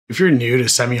If you're new to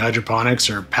semi-hydroponics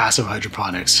or passive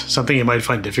hydroponics, something you might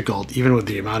find difficult, even with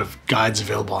the amount of guides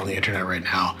available on the internet right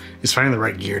now, is finding the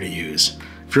right gear to use.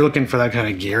 If you're looking for that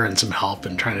kind of gear and some help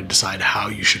in trying to decide how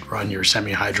you should run your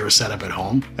semi-hydro setup at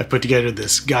home, I've put together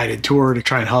this guided tour to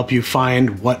try and help you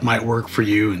find what might work for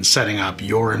you in setting up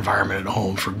your environment at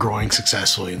home for growing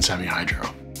successfully in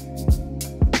semi-hydro.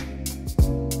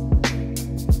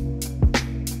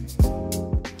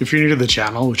 If you're new to the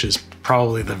channel, which is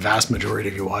probably the vast majority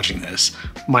of you watching this,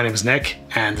 my name is Nick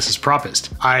and this is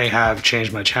Proppist. I have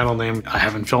changed my channel name. I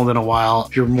haven't filmed in a while.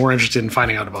 If you're more interested in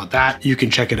finding out about that, you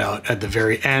can check it out at the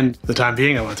very end. For the time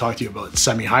being, I want to talk to you about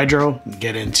semi-hydro and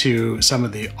get into some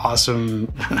of the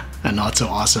awesome and not so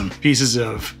awesome pieces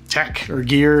of tech or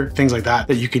gear, things like that,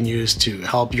 that you can use to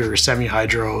help your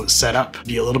semi-hydro setup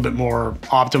be a little bit more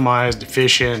optimized,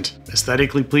 efficient,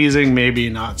 aesthetically pleasing, maybe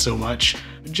not so much.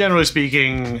 Generally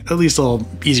speaking, at least a little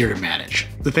easier to manage.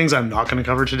 The things I'm not going to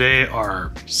cover today are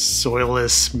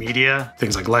soilless media,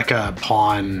 things like LECA,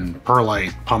 PON,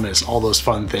 perlite, pumice, all those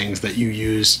fun things that you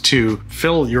use to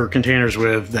fill your containers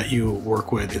with that you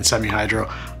work with in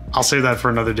semi-hydro. I'll save that for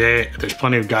another day. There's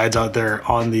plenty of guides out there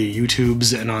on the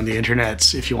YouTubes and on the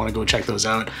internets if you want to go check those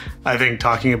out. I think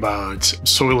talking about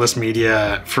soilless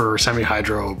media for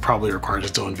semi-hydro probably requires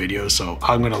its own video, so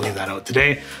I'm going to leave that out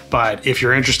today. But if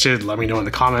you're interested, let me know in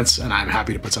the comments and I'm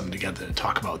happy to put something together to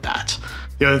talk about that.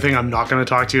 The other thing I'm not going to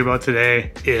talk to you about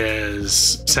today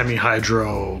is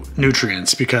semi-hydro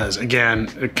nutrients, because again,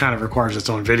 it kind of requires its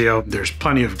own video. There's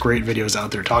plenty of great videos out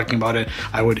there talking about it.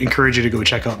 I would encourage you to go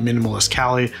check out Minimalist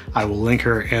Callie. I will link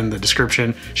her in the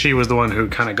description. She was the one who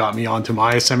kind of got me onto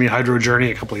my semi-hydro journey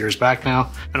a couple years back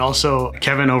now. And also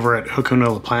Kevin over at Hakuna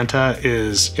La Planta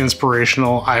is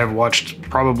inspirational. I have watched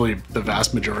probably the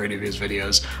vast majority of his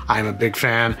videos. I'm a big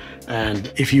fan.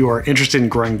 And if you are interested in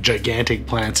growing gigantic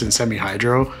plants in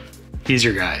semi-hydro, he's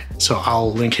your guy. So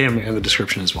I'll link him in the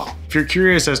description as well. If you're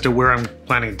curious as to where I'm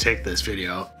planning to take this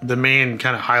video, the main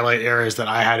kind of highlight areas that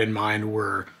I had in mind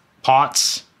were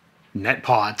pots, net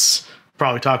pots,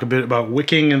 probably talk a bit about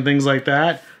wicking and things like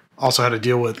that. Also how to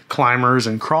deal with climbers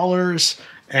and crawlers.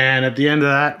 And at the end of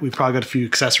that, we've probably got a few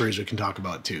accessories we can talk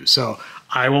about too. So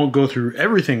I won't go through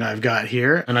everything I've got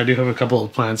here. And I do have a couple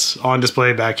of plants on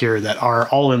display back here that are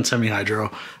all in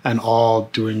semi-hydro and all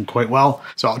doing quite well.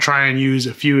 So I'll try and use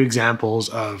a few examples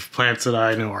of plants that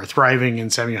I know are thriving in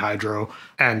semi-hydro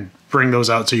and bring those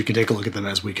out so you can take a look at them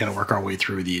as we kind of work our way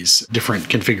through these different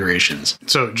configurations.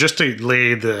 So just to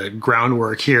lay the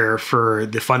groundwork here for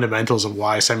the fundamentals of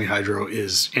why semi-hydro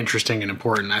is interesting and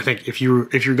important, I think if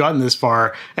you've gotten this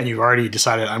far and you've already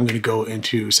decided I'm going to go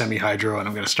into semi-hydro and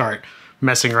I'm going to start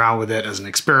messing around with it as an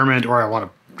experiment, or I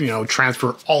want to,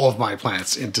 transfer all of my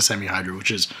plants into semi-hydro,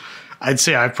 which is, I'd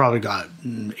say I've probably got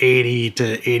 80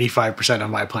 to 85%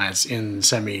 of my plants in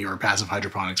semi or passive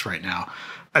hydroponics right now.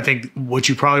 I think what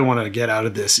you probably want to get out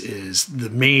of this is the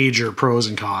major pros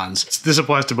and cons. This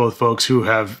applies to both folks who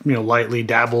have, lightly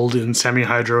dabbled in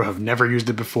semi-hydro, have never used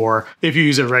it before. If you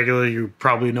use it regularly, you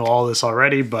probably know all this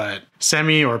already, but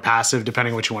semi or passive,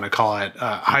 depending on what you want to call it,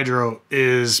 hydro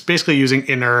is basically using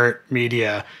inert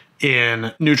media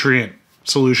in nutrient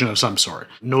solution of some sort.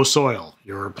 No soil.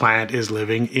 Your plant is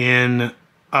living in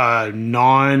a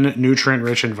non-nutrient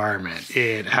rich environment.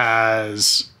 It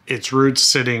has its roots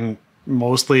sitting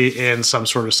mostly in some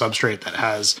sort of substrate that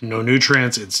has no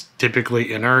nutrients. It's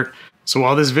typically inert. So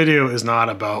while this video is not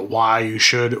about why you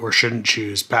should or shouldn't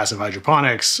choose passive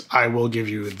hydroponics, I will give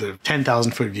you the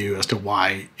 10,000 foot view as to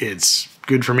why it's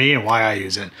good for me and why I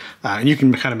use it. And you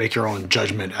can kind of make your own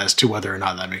judgment as to whether or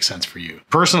not that makes sense for you.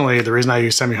 Personally, the reason I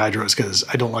use semi-hydro is because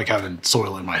I don't like having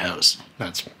soil in my house.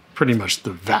 That's pretty much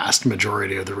the vast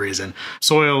majority of the reason.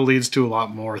 Soil leads to a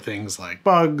lot more things like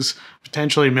bugs,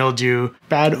 potentially mildew,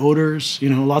 bad odors,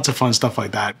 lots of fun stuff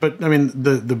like that. But I mean,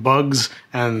 the bugs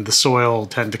and the soil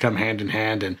tend to come hand in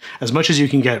hand. And as much as you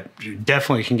can get, you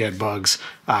definitely can get bugs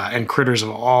and critters of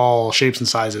all shapes and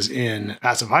sizes in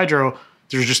passive hydro.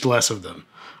 There's just less of them.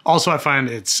 Also, I find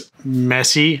it's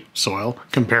messy soil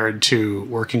compared to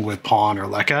working with PON or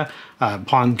LECA.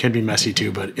 PON can be messy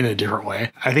too, but in a different way.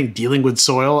 I think dealing with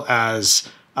soil as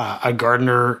a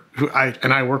gardener,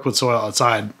 I work with soil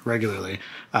outside regularly,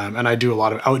 and I do a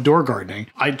lot of outdoor gardening.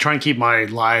 I try and keep my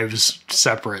lives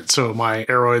separate. So my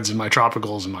aeroids and my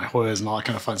tropicals and my Hoyas and all that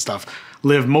kind of fun stuff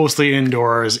live mostly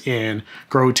indoors in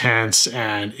grow tents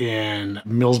and in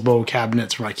Millsbo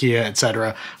cabinets from IKEA,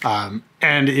 etc.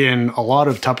 And in a lot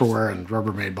of Tupperware and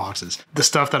Rubbermaid boxes. The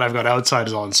stuff that I've got outside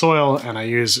is all in soil, and I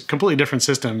use a completely different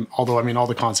system, although I mean all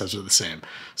the concepts are the same.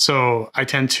 So I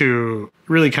tend to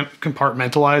really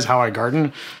compartmentalize how I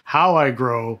garden. how I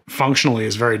grow functionally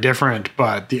is very different,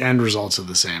 but the end results are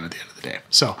the same at the end of the day.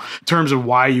 So in terms of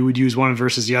why you would use one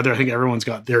versus the other, I think everyone's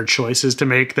got their choices to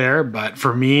make there. But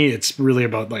for me, it's really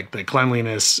about like the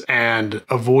cleanliness and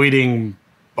avoiding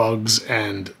bugs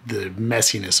and the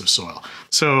messiness of soil.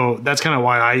 So that's kind of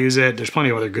why I use it. There's plenty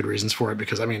of other good reasons for it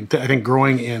because I mean, I think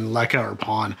growing in LECA or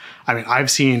PON, I mean,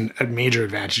 I've seen major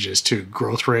advantages to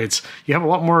growth rates. You have a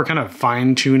lot more kind of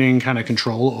fine tuning kind of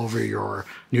control over your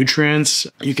nutrients.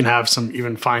 You can have some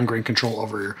even fine grained control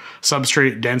over your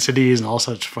substrate densities and all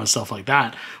such fun stuff like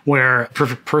that. Where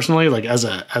personally, like as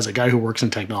a guy who works in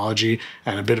technology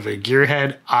and a bit of a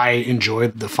gearhead, I enjoy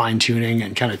the fine tuning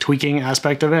and kind of tweaking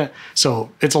aspect of it.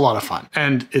 So it's a lot of fun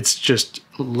and it's just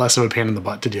less of a pain in the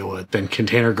butt to deal with than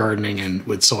container gardening and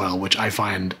with soil, which I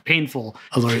find painful.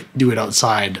 Although I do it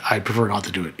outside, I prefer not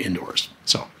to do it indoors.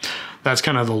 So that's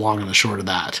kind of the long and the short of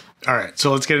that. All right,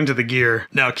 so let's get into the gear.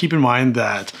 Now, keep in mind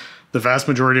that the vast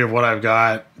majority of what I've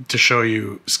got to show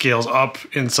you scales up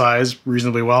in size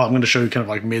reasonably well. I'm going to show you kind of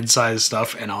like mid-size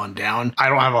stuff and on down. I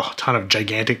don't have a ton of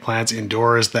gigantic plants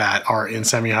indoors that are in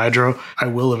semi-hydro. I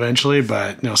will eventually,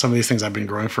 but you know, some of these things I've been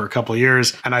growing for a couple of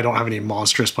years and I don't have any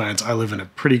monstrous plants. I live in a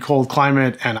pretty cold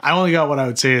climate and I only got what I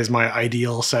would say is my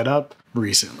ideal setup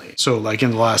recently. So like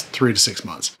in the last 3 to 6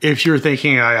 months. If you're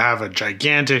thinking I have a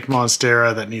gigantic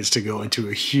monstera that needs to go into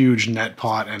a huge net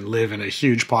pot and live in a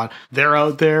huge pot, they're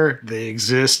out there, they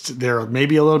exist. They're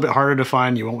maybe a little bit harder to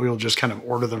find. You won't be able to just kind of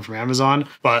order them from Amazon,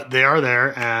 but they are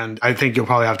there. And I think you'll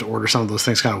probably have to order some of those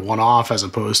things kind of one off as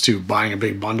opposed to buying a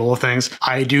big bundle of things.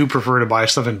 I do prefer to buy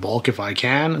stuff in bulk if I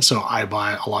can. So I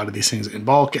buy a lot of these things in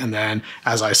bulk. And then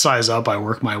as I size up, I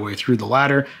work my way through the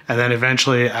ladder. And then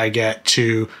eventually I get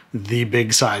to the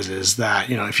big sizes that,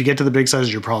 you know, if you get to the big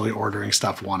sizes, you're probably ordering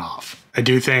stuff one off. I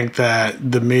do think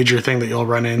that the major thing that you'll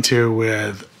run into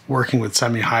with working with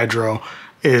semi-hydro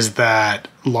is that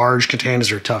large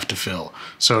containers are tough to fill.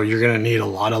 So you're going to need a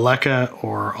lot of LECA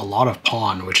or a lot of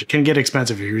PON, which can get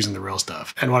expensive if you're using the real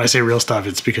stuff. And when I say real stuff,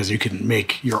 it's because you can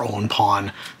make your own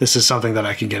PON. This is something that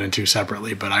I can get into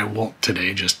separately, but I won't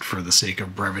today just for the sake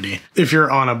of brevity. If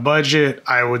you're on a budget,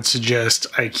 I would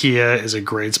suggest IKEA is a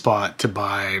great spot to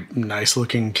buy nice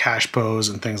looking cash pos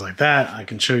and things like that. I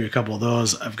can show you a couple of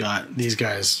those. I've got these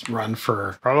guys run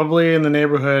for probably in the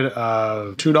neighborhood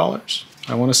of $2.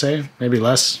 I want to say, maybe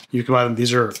less. You can buy them.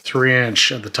 These are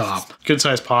 3-inch at the top. Good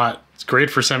size pot. It's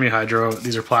great for semi-hydro.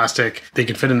 These are plastic. They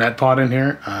can fit a net pot in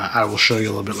here. I will show you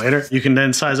a little bit later. You can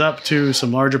then size up to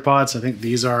some larger pots. I think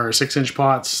these are 6-inch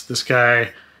pots. This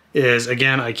guy is,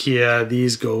 again, IKEA.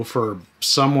 These go for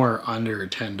somewhere under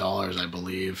 $10, I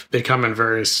believe. They come in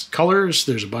various colors.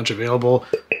 There's a bunch available.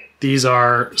 These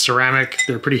are ceramic.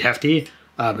 They're pretty hefty.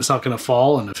 It's not going to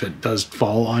fall, and if it does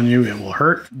fall on you, it will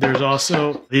hurt. There's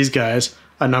also these guys,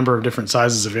 a number of different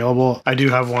sizes available. I do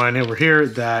have one over here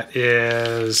that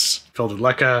is filled with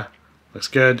LECA. Looks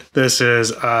good. This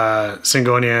is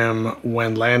Syngonium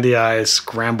wendlandii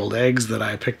scrambled eggs that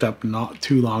I picked up not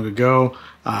too long ago.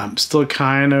 Still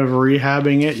kind of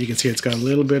rehabbing it. You can see it's got a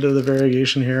little bit of the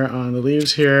variegation here on the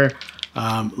leaves here.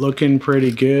 Looking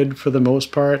pretty good for the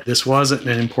most part. This wasn't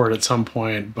an import at some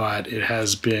point, but it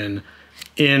has been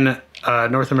in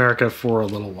North America for a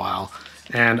little while.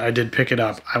 And I did pick it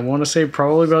up, I want to say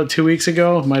probably about 2 weeks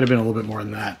ago. It might have been a little bit more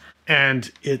than that.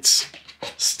 And it's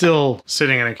still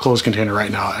sitting in a closed container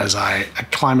right now as I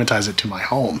acclimatize it to my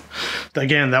home.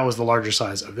 Again, that was the larger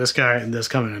size of this guy, and this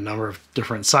come in a number of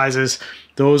different sizes.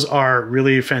 Those are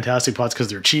really fantastic pots because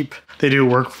they're cheap. They do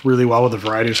work really well with a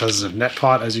variety of sizes of net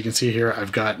pot. As you can see here,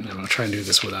 I've got, and I'm gonna try and do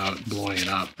this without blowing it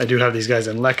up. I do have these guys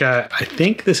in LECA. I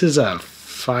think this is a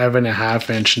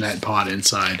 5.5-inch net pot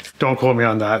inside. Don't quote me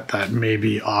on that. That may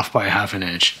be off by 1/2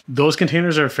 inch. Those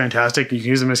containers are fantastic. You can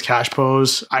use them as cash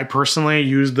pos. I personally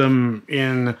use them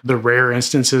in the rare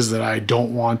instances that I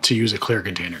don't want to use a clear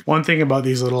container. One thing about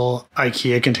these little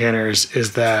IKEA containers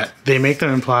is that they make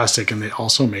them in plastic and they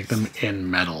also make them in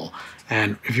metal.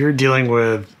 And if you're dealing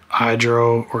with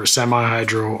hydro or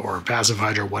semi-hydro or passive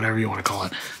hydro, whatever you want to call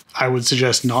it, I would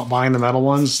suggest not buying the metal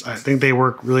ones. I think they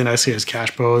work really nicely as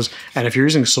cash pos. And if you're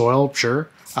using soil, sure.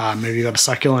 Maybe you got a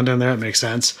succulent in there, it makes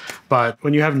sense. But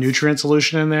when you have nutrient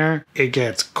solution in there, it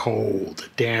gets cold,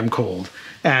 damn cold.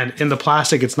 And in the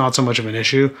plastic, it's not so much of an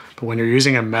issue. But when you're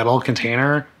using a metal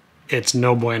container, it's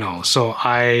no bueno. So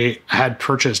I had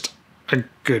purchased a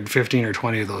good 15 or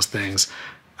 20 of those things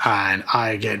and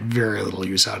I get very little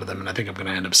use out of them, and I think I'm going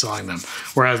to end up selling them.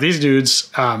 Whereas these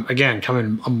dudes, again, come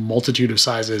in a multitude of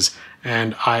sizes,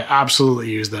 and I absolutely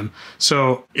use them.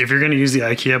 So if you're going to use the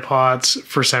IKEA pots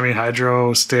for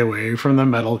semi-hydro, stay away from the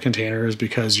metal containers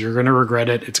because you're going to regret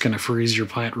it. It's going to freeze your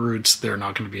plant roots. They're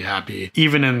not going to be happy.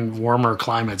 Even in warmer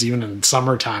climates, even in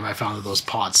summertime, I found that those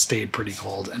pots stayed pretty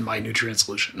cold, and my nutrient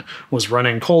solution was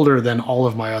running colder than all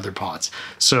of my other pots.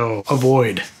 So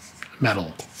avoid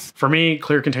metal. For me,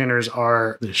 clear containers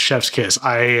are the chef's kiss.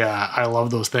 I love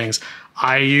those things.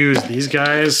 I use these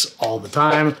guys all the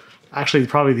time. Actually,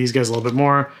 probably these guys a little bit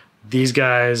more. These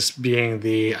guys being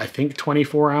the, I think,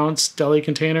 24 ounce deli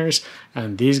containers,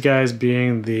 and these guys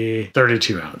being the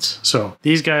 32 ounce. So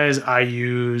these guys I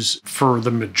use for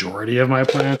the majority of my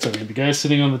plants. I mean, the guys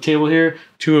sitting on the table here,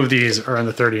 2 of these are in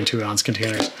the 32 ounce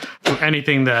containers. For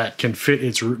anything that can fit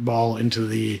its root ball into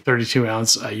the 32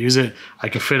 ounce, I use it. I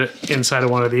can fit it inside of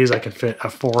one of these. I can fit a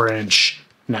 4-inch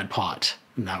net pot,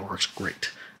 and that works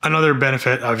great. Another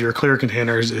benefit of your clear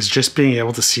containers is just being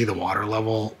able to see the water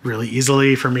level really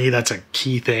easily. For me, that's a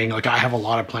key thing. Like, I have a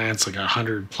lot of plants, like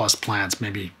 100 plus plants,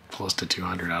 maybe close to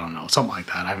 200, I don't know, something like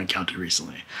that. I haven't counted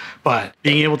recently. But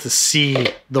being able to see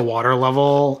the water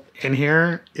level in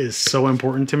here is so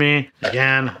important to me.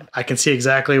 Again, I can see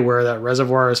exactly where that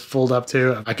reservoir is filled up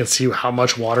to. I can see how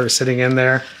much water is sitting in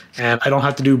there. And I don't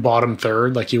have to do bottom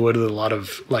third like you would with a lot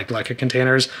of like LECA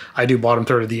containers. I do bottom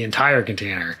third of the entire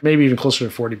container, maybe even closer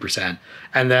to 40%.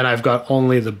 And then I've got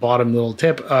only the bottom little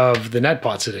tip of the net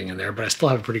pot sitting in there, but I still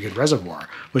have a pretty good reservoir,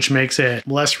 which makes it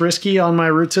less risky on my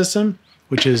root system,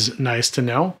 which is nice to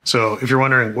know. So if you're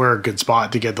wondering where a good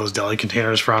spot to get those deli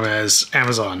containers from is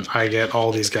Amazon. I get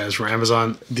all these guys from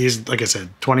Amazon. These, like I said,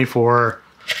 24,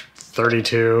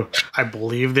 32. I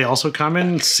believe they also come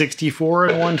in 64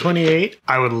 and 128.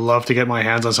 I would love to get my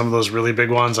hands on some of those really big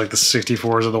ones, like the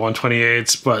 64s or the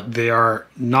 128s, but they are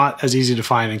not as easy to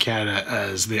find in Canada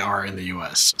as they are in the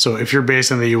US. So if you're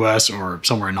based in the US or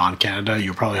somewhere non-Canada,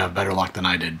 you'll probably have better luck than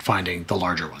I did finding the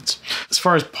larger ones. As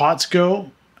far as pots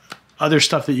go, other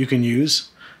stuff that you can use,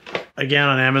 again,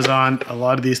 on Amazon, a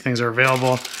lot of these things are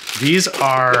available. These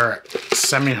are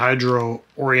semi-hydro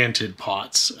oriented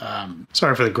pots.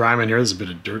 Sorry for the grime in here. There's a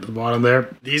bit of dirt at the bottom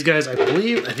there. These guys, I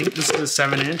think this is a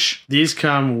 7-inch. These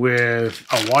come with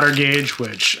a water gauge,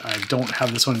 which I don't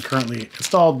have this one currently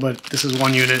installed, but this is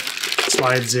one unit. It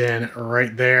slides in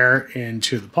right there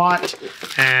into the pot.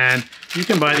 And you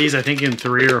can buy these, I think, in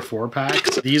 3 or 4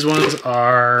 packs. These ones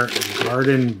are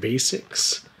Garden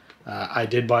Basics. I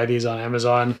did buy these on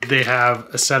Amazon. They have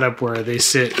a setup where they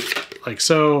sit like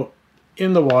so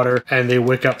in the water and they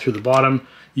wick up through the bottom.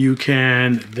 You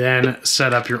can then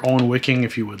set up your own wicking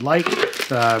if you would like.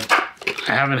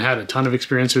 I haven't had a ton of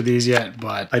experience with these yet,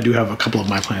 but I do have a couple of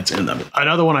my plants in them.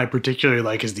 Another one I particularly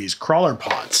like is these crawler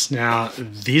pots. Now,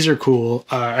 these are cool.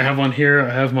 I have one here.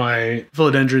 I have my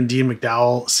philodendron D.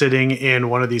 McDowell sitting in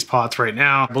one of these pots right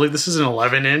now. I believe this is an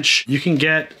 11-inch. You can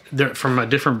get from a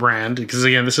different brand, because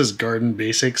again, this is Garden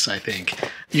Basics, I think.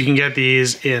 You can get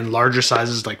these in larger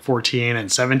sizes like 14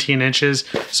 and 17 inches.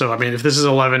 So, I mean, if this is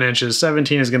 11 inches,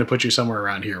 17 is going to put you somewhere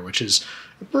around here, which is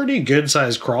a pretty good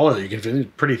sized crawler. You can fit a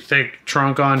pretty thick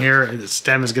trunk on here. The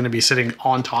stem is going to be sitting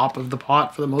on top of the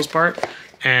pot for the most part.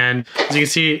 And as you can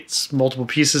see, it's multiple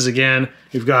pieces again.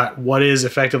 You've got what is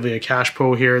effectively a cache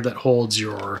pot here that holds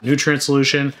your nutrient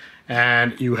solution.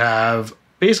 And you have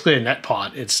basically a net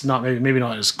pot. It's not maybe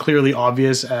not as clearly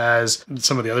obvious as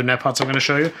some of the other net pots I'm going to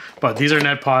show you, but these are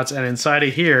net pots. And inside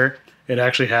of here, it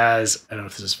actually has, I don't know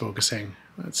if this is focusing.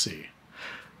 Let's see.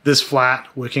 This flat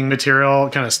wicking material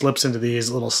kind of slips into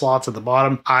these little slots at the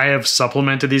bottom. I have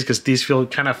supplemented these because these feel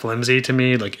kind of flimsy to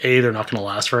me. Like A, they're not going to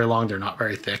last very long. They're not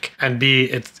very thick. And B,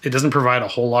 it doesn't provide a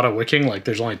whole lot of wicking. Like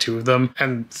there's only 2 of them.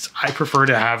 And I prefer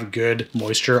to have good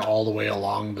moisture all the way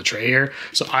along the tray here.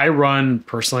 So I run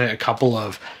personally a couple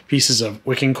of pieces of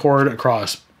wicking cord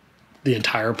across the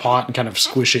entire pot and kind of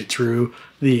squish it through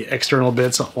the external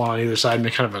bits on either side and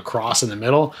make kind of a cross in the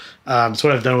middle. So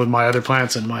what I've done with my other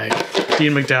plants, and my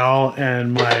Dean McDowell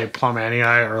and my Plumanii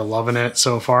are loving it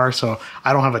so far. So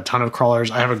I don't have a ton of crawlers.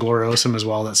 I have a Gloriosum as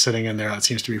well that's sitting in there that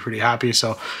seems to be pretty happy.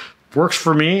 So works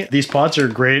for me. These pots are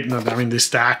great. I mean, they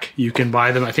stack. You can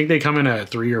buy them. I think they come in a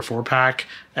 3 or 4 pack,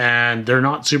 and they're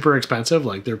not super expensive.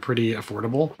 Like, they're pretty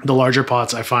affordable. The larger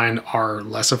pots I find are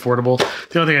less affordable.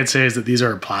 The only thing I'd say is that these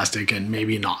are plastic and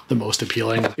maybe not the most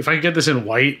appealing. If I could get this in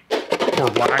white, or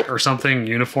black or something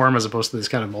uniform as opposed to this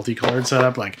kind of multicolored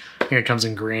setup. Like I think it comes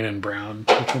in green and brown.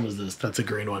 Which one is this? That's a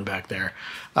green one back there.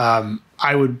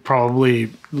 I would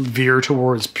probably veer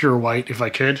towards pure white if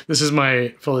I could. This is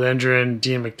my philodendron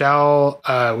Dean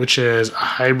McDowell, which is a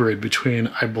hybrid between,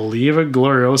 I believe, a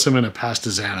gloriosum and a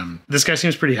pastizanum. This guy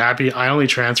seems pretty happy. I only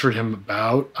transferred him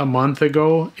about a month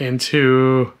ago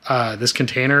into this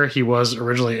container. He was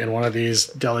originally in one of these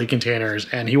deli containers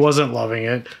and he wasn't loving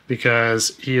it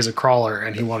because he is a crawler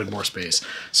and he wanted more space.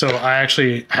 So I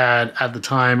actually had at the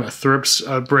time a thrips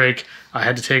outbreak. I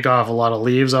had to take off a lot of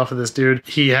leaves off of this dude.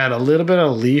 He had a little bit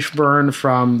of leaf burn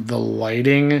from the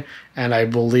lighting, and I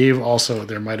believe also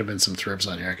there might have been some thrips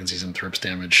on here. I can see some thrips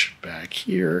damage back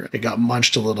here. It got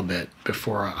munched a little bit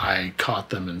before I caught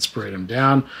them and sprayed them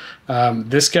down.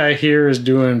 This guy here is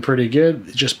doing pretty good.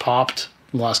 It just popped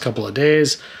the last couple of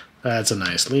days. That's a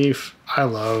nice leaf. I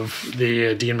love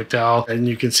the Dean McDowell. And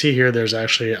you can see here there's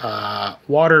actually a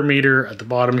water meter at the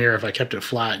bottom here. If I kept it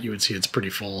flat, you would see it's pretty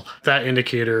full. That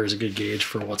indicator is a good gauge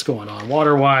for what's going on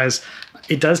water-wise.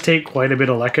 It does take quite a bit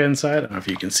of LECA inside. I don't know if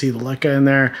you can see the LECA in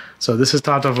there. So this is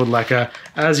topped off with LECA.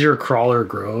 As your crawler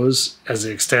grows, as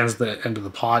it extends the end of the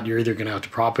pot, you're either gonna have to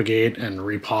propagate and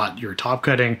repot your top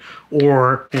cutting,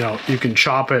 or you can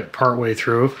chop it partway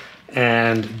through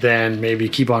and then maybe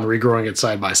keep on regrowing it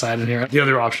side by side in here. The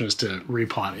other option is to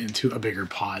repot into a bigger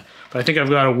pot. But I think I've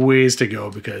got a ways to go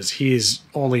because he's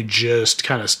only just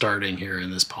kind of starting here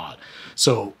in this pot.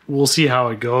 So we'll see how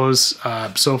it goes.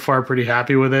 So far, pretty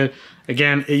happy with it.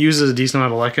 Again, it uses a decent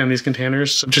amount of LECA in these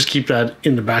containers. So just keep that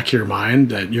in the back of your mind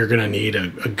that you're gonna need a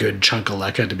good chunk of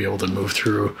LECA to be able to move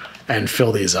through and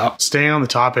fill these up. Staying on the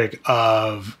topic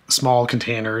of small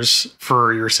containers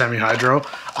for your semi-hydro,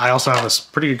 I also have a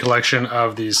pretty good collection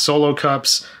of these Solo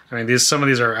cups. I mean, some of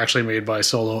these are actually made by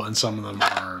Solo and some of them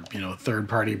are,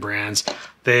 third-party brands.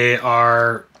 They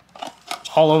are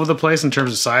all over the place in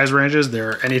terms of size ranges.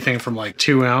 They're anything from like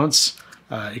 2 ounce.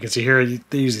 You can see here,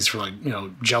 they use these for like,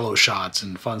 Jello shots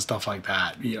and fun stuff like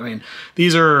that. I mean,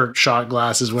 these are shot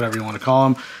glasses, whatever you want to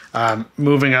call them.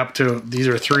 Moving up to, these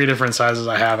are 3 different sizes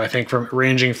I have, I think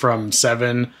ranging from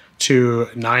 7 to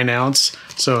 9 ounce.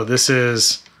 So this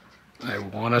is, I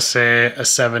want to say a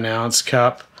 7 ounce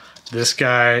cup. This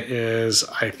guy is,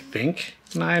 I think,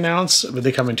 9 ounce, but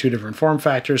they come in 2 different form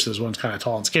factors. This one's kind of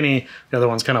tall and skinny. The other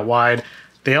one's kind of wide.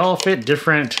 They all fit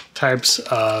different types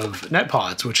of net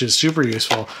pots, which is super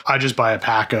useful. I just buy a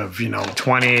pack of,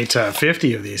 20 to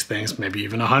 50 of these things, maybe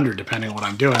even 100, depending on what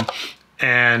I'm doing.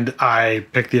 And I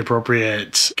pick the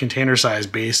appropriate container size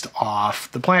based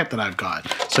off the plant that I've got.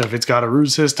 So if it's got a root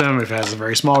system, if it has a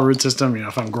very small root system,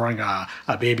 if I'm growing a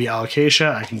baby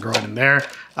alocasia, I can grow it in there.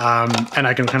 And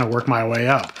I can kind of work my way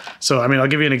up. So, I mean, I'll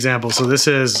give you an example. So this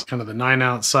is kind of the 9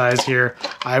 ounce size here.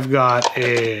 I've got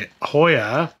a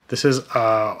Hoya. This is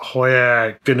a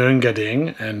Hoya Gunung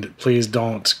Gading, and please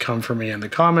don't come for me in the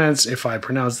comments if I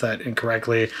pronounce that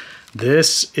incorrectly.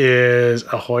 This is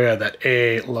a Hoya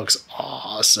that looks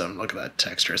awesome. Look at that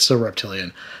texture. It's so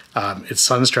reptilian. Its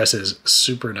sun stresses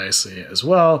super nicely as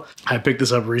well. I picked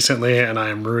this up recently and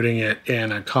I'm rooting it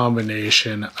in a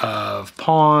combination of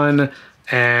PON,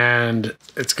 and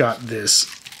it's got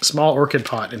this small orchid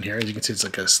pot in here. As you can see, it's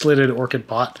like a slitted orchid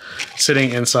pot sitting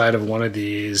inside of one of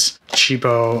these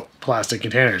cheapo plastic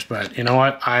containers. But you know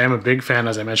what? I am a big fan,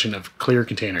 as I mentioned, of clear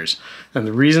containers. And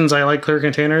the reasons I like clear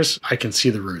containers, I can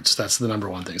see the roots. That's the number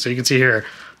one thing. So you can see here,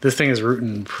 this thing is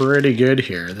rooting pretty good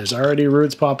here. There's already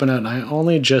roots popping out, and I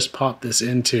only just popped this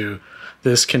into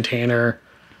this container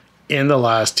in the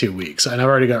last 2 weeks. And I've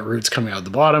already got roots coming out the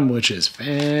bottom, which is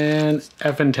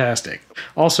fantastic.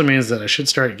 Also means that I should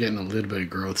start getting a little bit of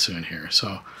growth soon here.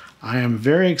 So I am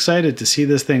very excited to see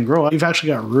this thing grow. You've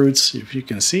actually got roots, if you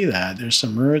can see that. There's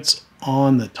some roots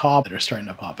on the top that are starting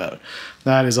to pop out.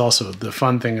 That is also the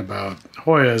fun thing about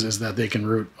Hoyas, is that they can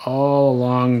root all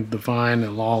along the vine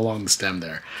and all along the stem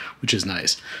there, which is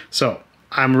nice. So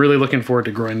I'm really looking forward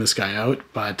to growing this guy out.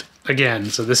 But again,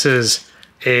 so this is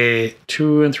a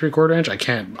 2 3/4 inch. I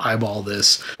can't eyeball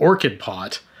this orchid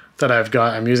pot that I've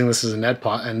got. I'm using this as a net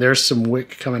pot, and there's some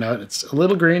wick coming out. It's a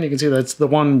little green. You can see that's the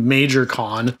one major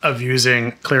con of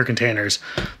using clear containers.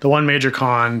 The one major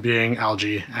con being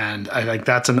algae, and I think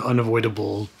that's an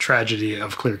unavoidable tragedy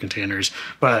of clear containers.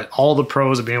 But all the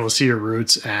pros of being able to see your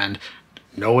roots and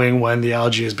knowing when the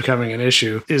algae is becoming an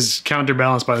issue is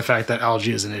counterbalanced by the fact that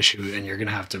algae is an issue, and you're going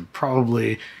to have to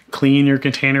probably clean your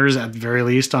containers at the very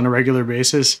least on a regular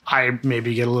basis. I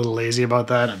maybe get a little lazy about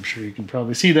that. I'm sure you can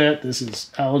probably see that. This is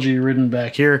algae ridden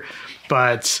back here,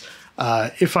 but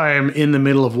If I'm in the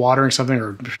middle of watering something,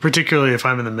 or particularly if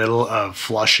I'm in the middle of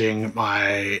flushing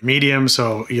my medium,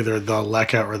 so either the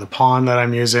LECA or the PON that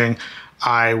I'm using,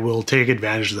 I will take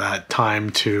advantage of that time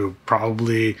to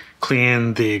probably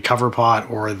clean the cover pot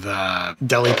or the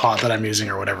deli pot that I'm using,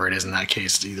 or whatever it is in that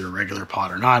case, either a regular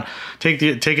pot or not. Take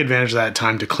advantage of that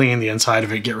time to clean the inside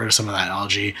of it, get rid of some of that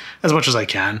algae as much as I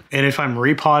can. And if I'm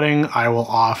repotting, I will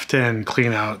often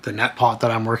clean out the net pot that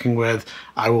I'm working with.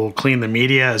 I will clean the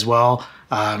media as well.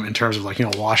 In terms of, like, you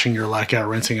know, washing your LECA,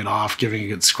 rinsing it off, giving it a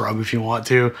good scrub if you want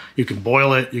to. You can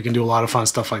boil it. You can do a lot of fun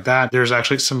stuff like that. There's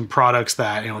actually some products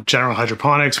that, you know, General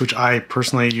Hydroponics, which I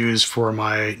personally use for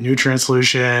my nutrient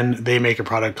solution, they make a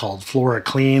product called Flora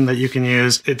Clean that you can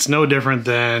use. It's no different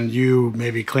than you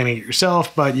maybe cleaning it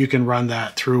yourself, but you can run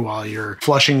that through while you're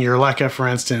flushing your LECA, for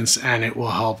instance, and it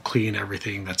will help clean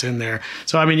everything that's in there.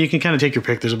 So, I mean, you can kind of take your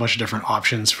pick. There's a bunch of different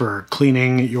options for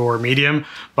cleaning your medium,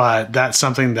 but that's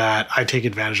something that I take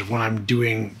advantage of when I'm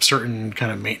doing certain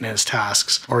kind of maintenance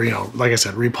tasks, or, you know, like I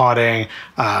said, repotting,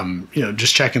 you know,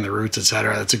 just checking the roots,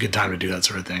 etc. That's a good time to do that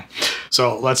sort of thing.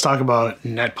 So let's talk about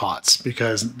net pots,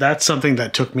 because that's something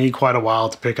that took me quite a while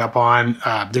to pick up on.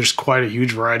 There's quite a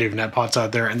huge variety of net pots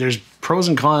out there, and there's pros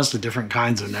and cons to different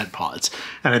kinds of net pots.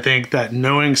 And I think that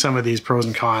knowing some of these pros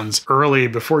and cons early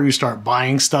before you start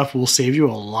buying stuff will save you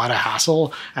a lot of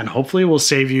hassle, and hopefully will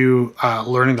save you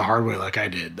learning the hard way like I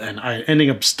did, and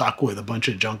ending up stuck with a bunch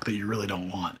of junk that you really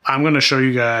don't want. I'm going to show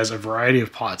you guys a variety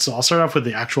of pots. So I'll start off with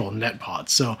the actual net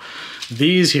pots. So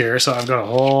these here, so I've got a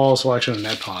whole selection of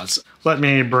net pots. Let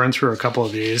me burn through a couple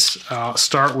of these. I'll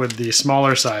start with the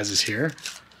smaller sizes here.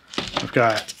 I've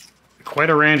got quite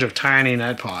a range of tiny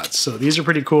net pots. So these are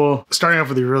pretty cool. Starting off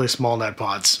with the really small net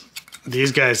pots.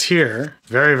 These guys here,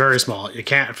 very, very small. You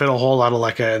can't fit a whole lot of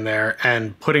LECA in there,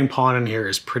 and putting PON in here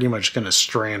is pretty much going to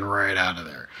strain right out of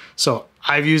there. So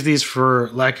I've used these for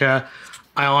LECA.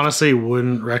 I honestly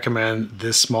wouldn't recommend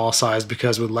this small size,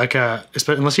 because with LECA,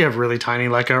 unless you have really tiny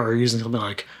LECA or you're using something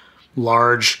like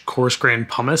large coarse grain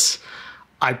pumice,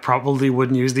 I probably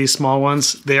wouldn't use these small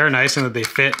ones. They are nice in that they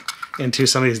fit into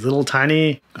some of these little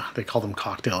tiny, they call them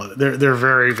cocktail. They're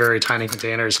very, very tiny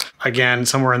containers. Again,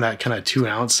 somewhere in that kind of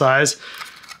 2-ounce size.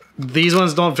 These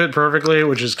ones don't fit perfectly,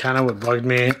 which is kind of what bugged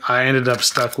me. I ended up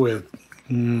stuck with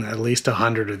at least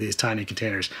 100 of these tiny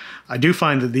containers. I do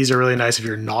find that these are really nice if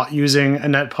you're not using a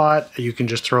net pot. You can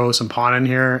just throw some PON in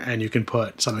here, and you can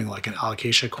put something like an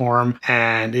alocasia corum,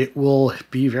 and it will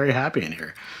be very happy in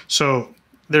here. So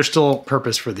there's still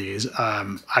purpose for these.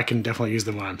 I can definitely use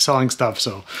them when I'm selling stuff,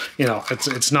 so, you know,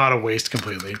 it's not a waste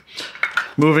completely.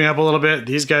 Moving up a little bit,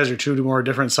 these guys are two more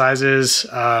different sizes.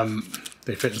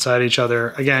 They fit inside each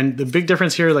other. Again, the big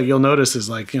difference here, like you'll notice, is,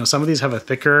 like, you know, some of these have a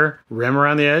thicker rim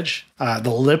around the edge. The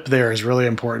lip there is really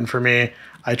important for me.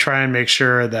 I try and make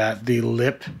sure that the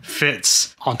lip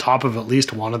fits on top of at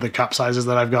least one of the cup sizes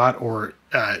that I've got, or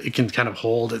it can kind of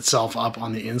hold itself up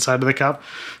on the inside of the cup.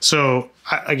 So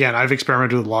again, I've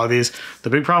experimented with a lot of these. The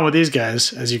big problem with these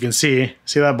guys, as you can see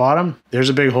that bottom? There's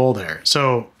a big hole there.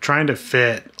 So trying to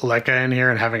fit LECA in here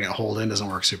and having it hold in doesn't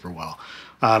work super well.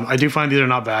 I do find these are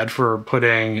not bad for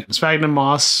putting sphagnum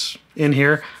moss in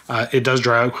here. It does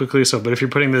dry out quickly, but if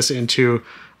you're putting this into,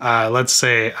 let's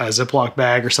say, a Ziploc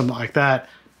bag or something like that,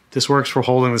 this works for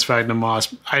holding the sphagnum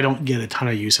moss. I don't get a ton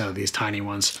of use out of these tiny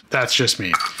ones. That's just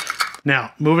me.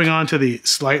 Now, moving on to the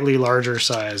slightly larger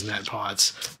size net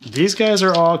pots. These guys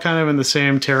are all kind of in the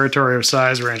same territory of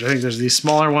size range. I think there's these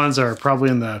smaller ones that are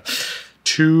probably in the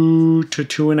 2 to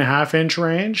 2.5 inch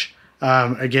range.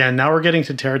 Again, now we're getting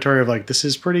to territory of, like, this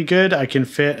is pretty good. I can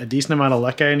fit a decent amount of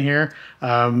LECA in here.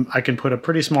 I can put a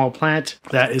pretty small plant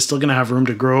that is still going to have room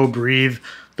to grow, breathe.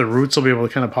 The roots will be able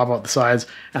to kind of pop out the sides,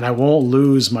 and I won't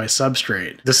lose my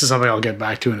substrate. This is something I'll get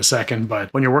back to in a second,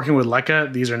 but when you're working with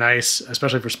LECA, these are nice,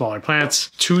 especially for smaller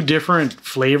plants. Two different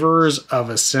flavors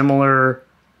of a similar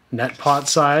net pot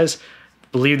size. I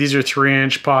believe these are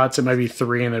 3-inch pots. It might be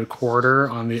 3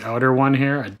 1/4 on the outer one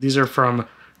here. These are from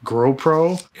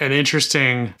GrowPro. An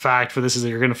interesting fact for this is that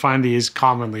you're going to find these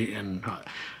commonly in,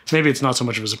 maybe it's not so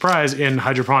much of a surprise, in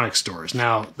hydroponic stores.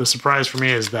 Now, the surprise for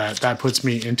me is that puts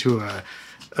me into a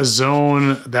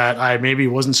zone that I maybe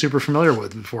wasn't super familiar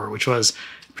with before, which was,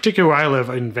 particularly where I live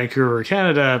in Vancouver,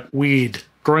 Canada,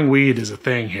 growing weed is a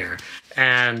thing here.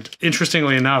 And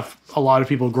interestingly enough, a lot of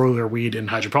people grow their weed in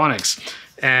hydroponics.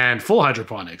 and full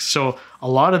hydroponics. So a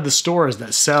lot of the stores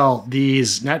that sell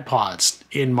these net pots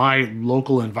in my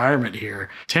local environment here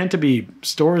tend to be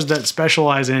stores that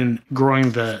specialize in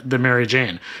growing the Mary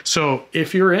Jane. So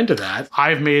if you're into that,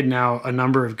 I've made now a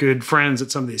number of good friends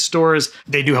at some of these stores.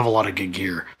 They do have a lot of good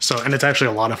gear. So, and it's actually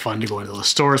a lot of fun to go into those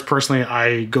stores. Personally,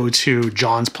 I go to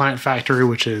John's Plant Factory,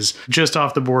 which is just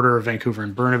off the border of Vancouver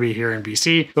and Burnaby here in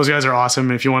BC. Those guys are awesome.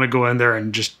 If you want to go in there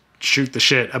and just shoot the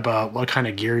shit about what kind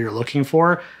of gear you're looking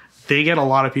for, they get a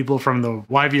lot of people from the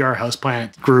YVR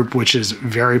houseplant group, which is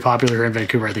very popular here in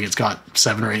Vancouver. I think it's got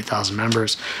 7,000 or 8,000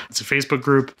 members. It's a Facebook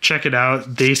group. Check it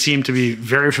out. They seem to be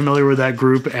very familiar with that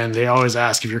group, and they always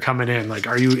ask if you're coming in, like,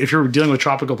 if you're dealing with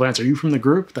tropical plants, are you from the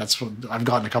group? That's what I've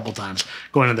gotten a couple times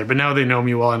going in there. But now they know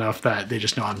me well enough that they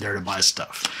just know I'm there to buy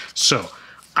stuff. So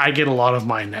I get a lot of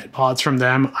my net pots from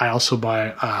them. I also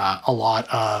buy a lot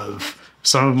of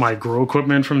some of my grow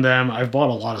equipment from them. I've bought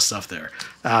a lot of stuff there,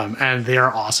 and they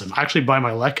are awesome. I actually buy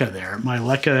my LECA there. My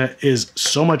LECA is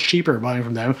so much cheaper buying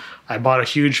from them. I bought a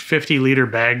huge 50-liter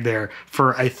bag there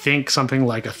for, I think, something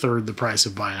like a third the price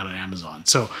of buying on Amazon.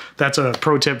 So that's a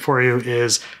pro tip for you,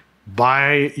 is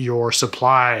buy your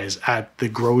supplies at the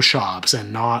grow shops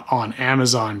and not on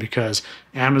Amazon, because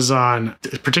Amazon,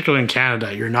 particularly in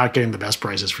Canada, you're not getting the best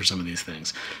prices for some of these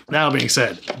things. That being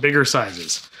said, bigger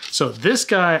sizes. So this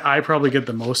guy, I probably get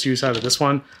the most use out of this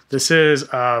one. This is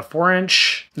a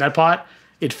 4-inch net pot.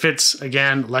 It fits,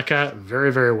 again, LECA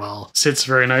very, very well. Sits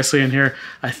very nicely in here.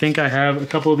 I think I have a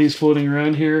couple of these floating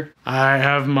around here. I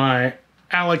have my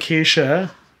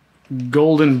Alocasia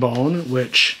Golden Bone,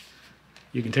 which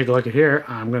you can take a look at here.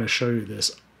 I'm going to show you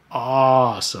this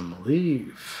awesome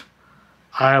leaf.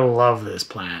 I love this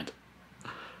plant.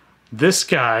 This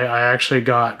guy I actually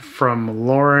got from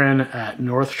Lauren at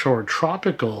North Shore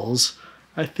Tropicals,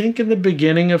 I think in the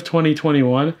beginning of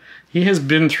 2021. He has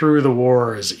been through the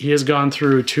wars. He has gone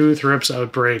through 2 thrips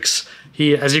outbreaks.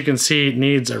 He, as you can see,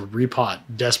 needs a repot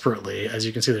desperately. As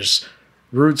you can see, there's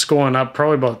roots going up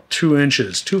probably about 2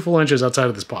 inches, 2 full inches outside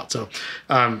of this pot. So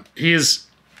he is,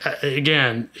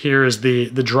 again, here is the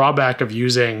drawback of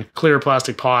using clear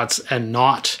plastic pots and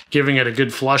not giving it a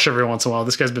good flush every once in a while.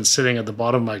 This guy's been sitting at the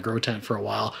bottom of my grow tent for a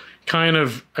while, kind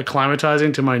of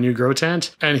acclimatizing to my new grow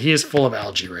tent, and he is full of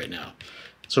algae right now.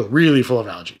 So really full of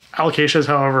algae. Alocasias,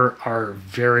 however, are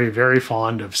very, very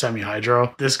fond of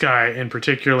semi-hydro. This guy in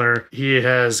particular, he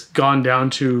has gone down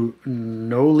to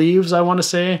no leaves, I want to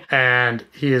say, and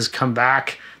he has come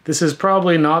back. This is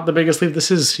probably not the biggest leaf. This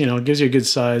is, you know, it gives you a good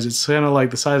size. It's kind of like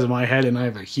the size of my head, and I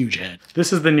have a huge head.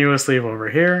 This is the newest leaf over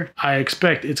here. I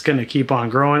expect it's going to keep on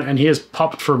growing, and he has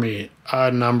popped for me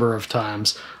a number of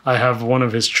times. I have one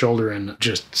of his children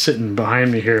just sitting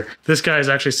behind me here. This guy is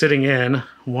actually sitting in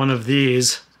one of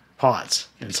these pots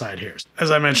inside here. As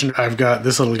I mentioned, I've got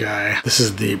this little guy. This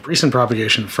is the recent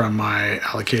propagation from my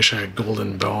Alocasia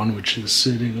Golden Bone, which is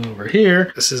sitting over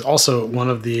here. This is also one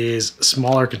of these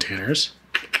smaller containers.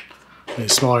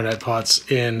 These smaller net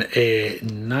pots in a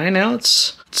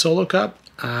 9-ounce solo cup.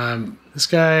 This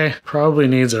guy probably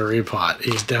needs a repot.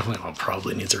 He's definitely, well,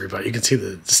 probably needs a repot. You can see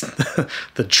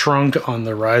the trunk on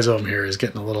the rhizome here is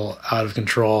getting a little out of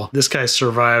control. This guy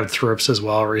survived thrips as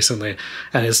well recently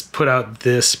and has put out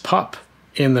this pup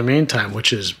in the meantime,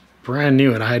 which is brand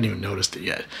new, and I hadn't even noticed it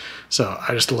yet. So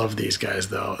I just love these guys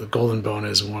though. The Golden Bone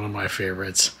is one of my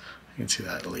favorites. You can see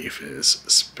that leaf is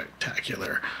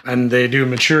spectacular. And they do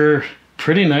mature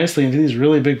pretty nicely into these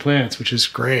really big plants, which is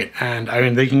great. And I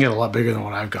mean, they can get a lot bigger than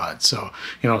what I've got. So,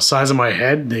 you know, size of my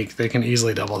head, they can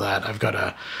easily double that. I've got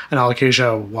an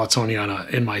Alocasia watsoniana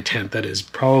in my tent that is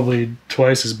probably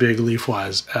twice as big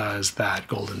leaf-wise as that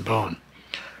Golden Bone.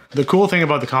 The cool thing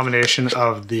about the combination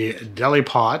of the deli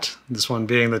pot, this one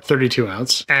being the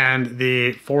 32-ounce, and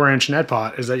the 4-inch net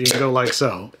pot is that you can go like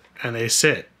so, and they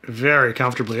sit very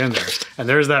comfortably in there. And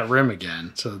there's that rim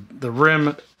again. So the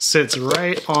rim sits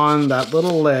right on that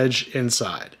little ledge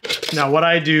inside. Now, what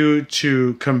I do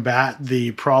to combat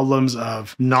the problems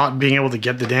of not being able to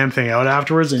get the damn thing out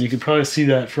afterwards, and you can probably see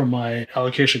that from my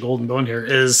Alocasia Golden Bone here,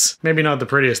 is maybe not the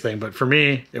prettiest thing, but for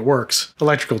me, it works.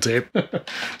 Electrical tape.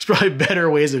 There's probably better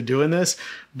ways of doing this,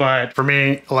 but for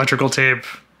me, electrical tape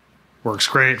works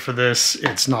great for this.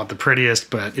 It's not the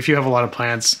prettiest, but if you have a lot of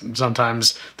plants,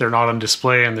 sometimes they're not on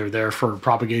display and they're there for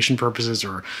propagation purposes,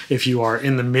 or if you are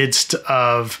in the midst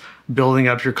of building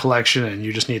up your collection and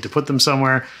you just need to put them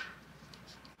somewhere,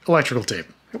 electrical tape.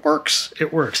 It works.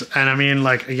 It works. And I mean,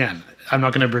 like, again, I'm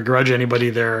not going to begrudge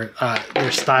anybody their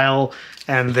style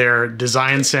and their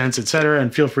design sense, etc.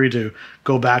 And feel free to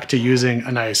go back to using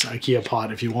a nice IKEA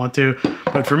pot if you want to.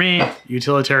 But for me,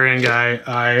 utilitarian guy,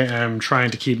 I am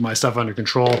trying to keep my stuff under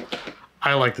control.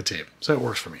 I like the tape, so it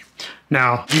works for me.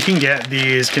 Now, you can get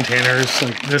these containers,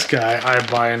 like this guy, I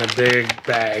buy in a big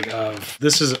bag of,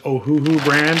 this is Ohuhu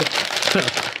brand.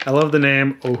 I love the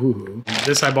name Ohuhu.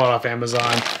 This I bought off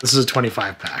Amazon. This is a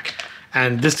 25 pack.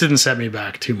 And this didn't set me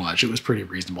back too much. It was pretty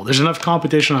reasonable. There's enough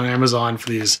competition on Amazon for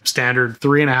these standard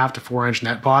 3.5 to 4 inch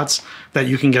net pots that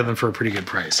you can get them for a pretty good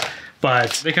price.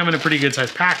 But they come in a pretty good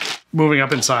size pack. Moving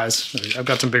up in size, I've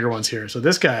got some bigger ones here. So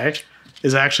this guy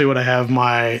is actually what I have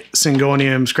my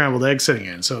Syngonium scrambled egg sitting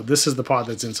in. So this is the pot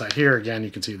that's inside here. Again,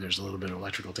 you can see there's a little bit of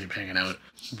electrical tape hanging out.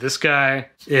 This guy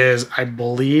is, I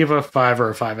believe, a 5 or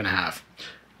a 5.5.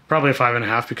 Probably a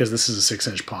 5.5 because this is a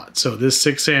 6-inch pot. So this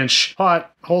 6-inch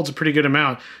pot holds a pretty good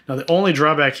amount. Now the only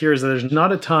drawback here is that there's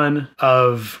not a ton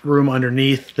of room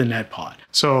underneath the net pot.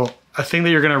 So a thing that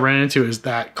you're gonna run into is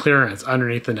that clearance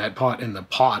underneath the net pot, in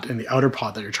the outer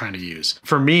pot that you're trying to use.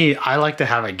 For me, I like to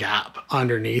have a gap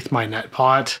underneath my net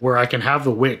pot where I can have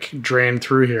the wick drain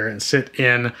through here and sit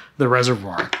in the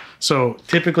reservoir. So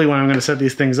typically when I'm gonna set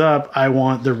these things up, I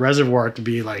want the reservoir to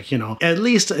be like, you know, at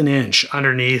least an inch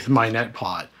underneath my net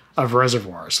pot of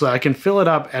reservoir so that I can fill it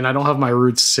up and I don't have my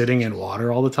roots sitting in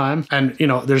water all the time. And you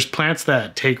know, there's plants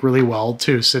that take really well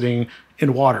to sitting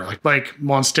in water. Like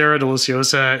Monstera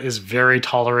deliciosa is very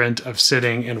tolerant of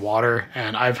sitting in water.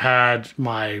 And I've had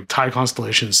my Thai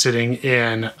constellation sitting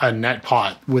in a net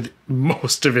pot with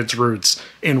most of its roots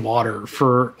in water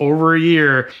for over a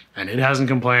year and it hasn't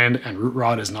complained, and root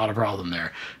rot is not a problem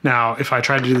there. Now, if I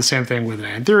try to do the same thing with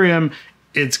an Anthurium,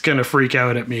 it's gonna freak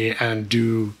out at me and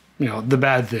do, you know, the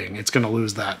bad thing. It's going to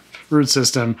lose that root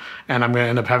system and I'm going to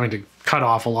end up having to cut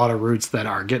off a lot of roots that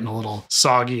are getting a little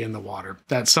soggy in the water.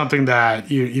 That's something that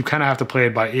you kind of have to play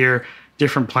it by ear.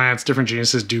 Different plants, different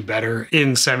genuses do better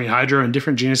in semi-hydro, and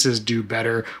different genuses do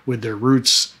better with their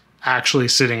roots actually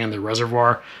sitting in the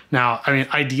reservoir. Now, I mean,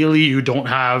 ideally you don't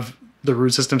have the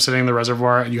root system sitting in the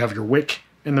reservoir and you have your wick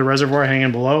in the reservoir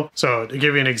hanging below. So to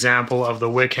give you an example of the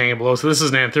wick hanging below, so this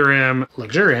is an Anthurium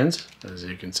luxurians, as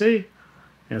you can see.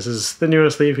 This is the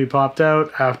newest leaf he popped out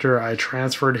after I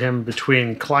transferred him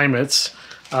between climates.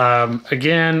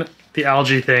 Again, the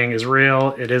algae thing is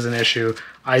real. It is an issue.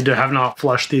 I have not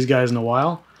flushed these guys in a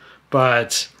while,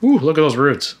 but ooh, look at those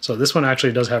roots. So this one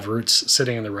actually does have roots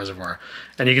sitting in the reservoir.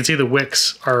 And you can see the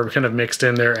wicks are kind of mixed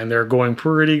in there and they're going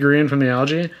pretty green from the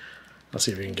algae. Let's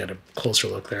see if we can get a closer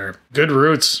look there. Good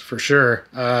roots for sure.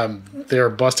 They're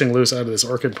busting loose out of this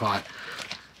orchid pot.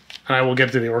 And I will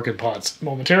get to the orchid pots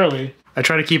momentarily. I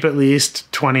try to keep at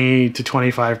least 20 to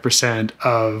 25%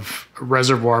 of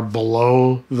reservoir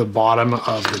below the bottom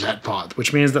of the net pot,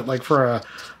 which means that like for a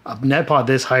net pot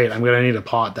this height, I'm gonna need a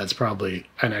pot that's probably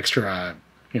an extra,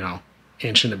 you know,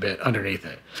 inch and a bit underneath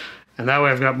it. And that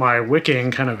way I've got my wicking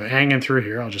kind of hanging through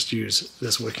here. I'll just use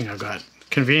this wicking I've got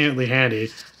conveniently handy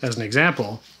as an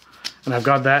example. And I've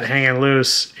got that hanging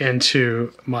loose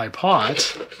into my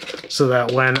pot so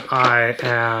that when I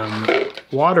am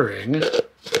watering,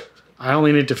 I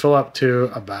only need to fill up to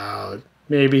about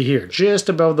maybe here, just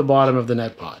above the bottom of the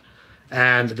net pot.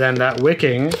 And then that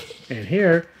wicking in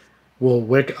here will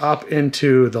wick up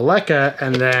into the LECA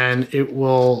and then it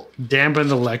will dampen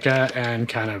the LECA and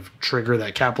kind of trigger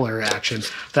that capillary action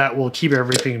that will keep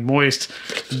everything moist.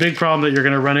 The big problem that you're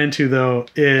gonna run into though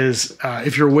is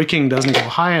if your wicking doesn't go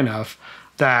high enough,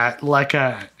 that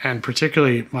LECA, and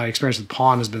particularly my experience with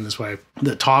PON has been this way,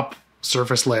 the top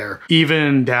surface layer,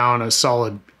 even down a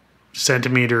solid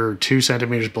centimeter, 2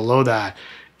 centimeters below that,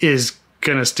 is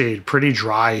gonna stay pretty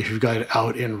dry if you've got it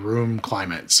out in room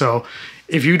climate. So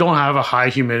if you don't have a high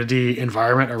humidity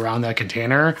environment around that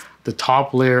container, the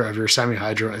top layer of your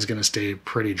semi-hydro is gonna stay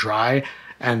pretty dry.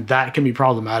 And that can be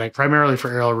problematic, primarily for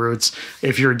aerial roots.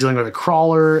 If you're dealing with a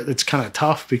crawler, it's kind of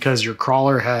tough because your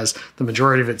crawler has the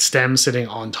majority of its stem sitting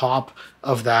on top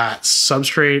of that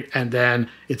substrate, and then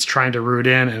it's trying to root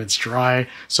in and it's dry.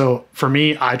 So for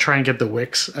me, I try and get the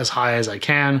wicks as high as I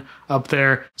can up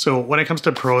there. So when it comes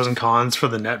to pros and cons for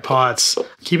the net pots,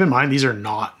 keep in mind these are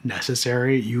not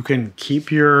necessary. You can keep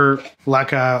your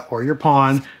LECA or your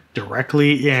PON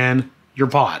directly in your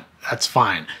pot. That's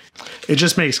fine. It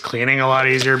just makes cleaning a lot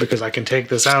easier because I can take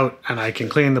this out and I can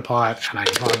clean the pot and I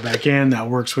can pop it back in. That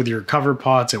works with your cover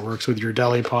pots. It works with your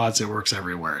deli pots. It works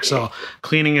everywhere. So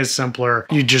cleaning is simpler.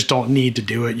 You just don't need to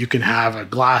do it. You can have a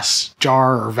glass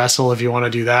jar or vessel if you want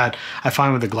to do that. I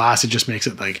find with the glass, it just makes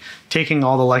it like taking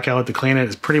all the LECA out to clean it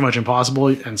is pretty much impossible.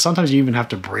 And sometimes you even have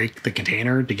to break the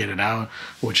container to get it out,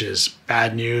 which is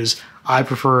bad news. I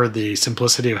prefer the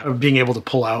simplicity of being able to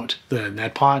pull out the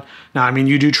net pot. Now, I mean,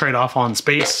 you do trade off on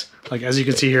space Like as you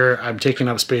can see here, I'm taking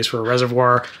up space for a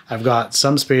reservoir. I've got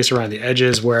some space around the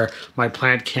edges where my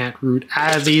plant can't root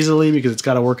as easily because it's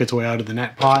got to work its way out of the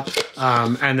net pot.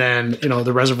 And then, you know,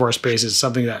 the reservoir space is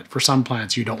something that for some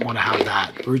plants, you don't want to have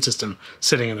that root system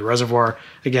sitting in the reservoir.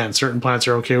 Again, certain plants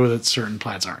are okay with it, certain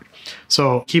plants aren't.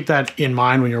 So keep that in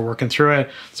mind when you're working through it.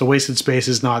 So wasted space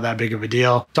is not that big of a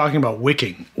deal. Talking about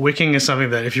wicking. Wicking is something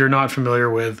that if you're not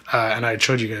familiar with, and I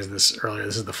showed you guys this earlier,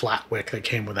 this is the flat wick that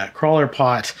came with that crawler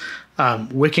pot.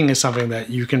 Wicking is something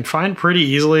that you can find pretty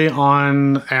easily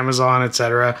on Amazon,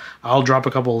 etc. I'll drop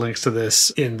a couple of links to this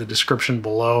in the description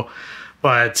below.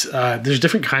 But there's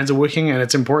different kinds of wicking, and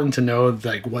it's important to know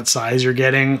like what size you're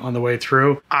getting on the way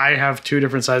through. I have two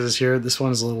different sizes here. This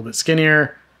one's a little bit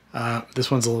skinnier. This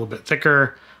one's a little bit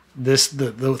thicker.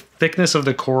 The thickness of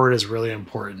the cord is really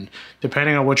important,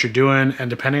 depending on what you're doing and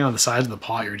depending on the size of the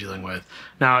pot you're dealing with.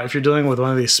 Now, if you're dealing with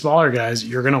one of these smaller guys,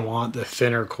 you're going to want the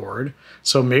thinner cord.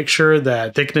 So make sure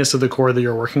that thickness of the cord that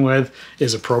you're working with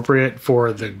is appropriate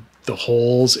for the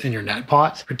holes in your net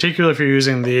pot, particularly if you're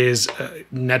using these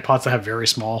net pots that have very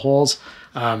small holes.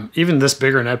 Even this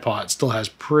bigger net pot still has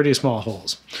pretty small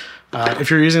holes. If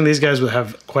you're using these guys that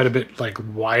have quite a bit like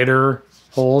wider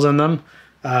holes in them,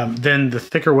 then the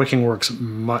thicker wicking works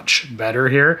much better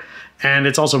here. And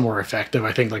it's also more effective.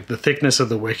 I think like the thickness of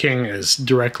the wicking is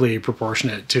directly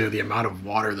proportionate to the amount of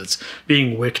water that's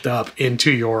being wicked up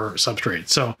into your substrate.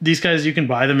 So these guys, you can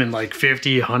buy them in like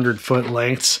 50, 100 foot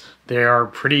lengths. They are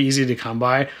pretty easy to come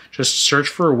by. Just search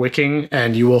for wicking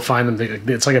and you will find them.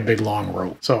 It's like a big long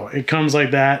rope. So it comes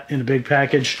like that in a big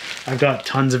package. I've got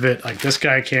tons of it. Like this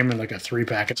guy came in like a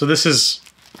 3-pack. So this is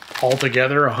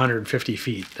altogether 150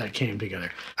 feet that came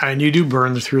together. And you do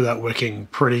burn through that wicking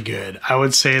pretty good. I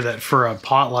would say that for a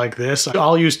pot like this,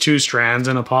 I'll use 2 strands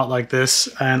in a pot like this,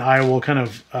 and I will kind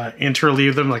of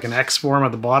interleave them like an X form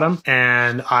at the bottom,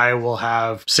 and I will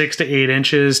have 6 to 8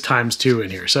 inches times 2 in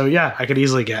here. So yeah, I could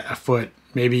easily get a foot,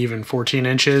 maybe even 14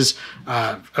 inches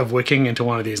of wicking into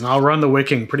one of these. And I'll run the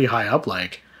wicking pretty high up,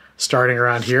 like starting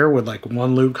around here with like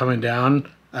one loop coming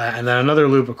down and then another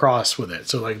loop across with it.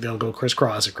 So like they'll go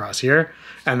crisscross across here.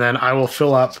 And then I will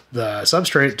fill up the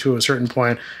substrate to a certain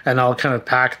point, and I'll kind of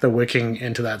pack the wicking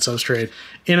into that substrate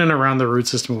in and around the root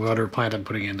system of whatever plant I'm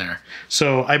putting in there.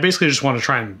 So I basically just want to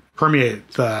try and permeate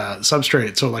the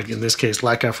substrate. So like in this case,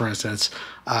 LECA, for instance,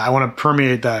 I want to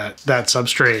permeate that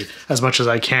substrate as much as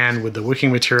I can with the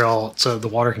wicking material so the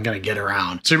water can kind of get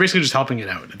around. So you're basically just helping it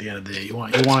out at the end of the day. You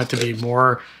want it to be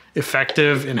more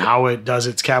effective in how it does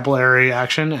its capillary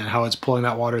action and how it's pulling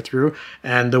that water through,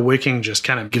 and the wicking just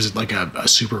kind of gives it like a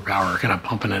superpower, kind of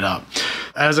pumping it up.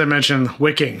 As I mentioned,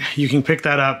 wicking, you can pick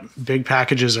that up. Big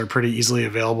packages are pretty easily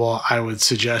available. I would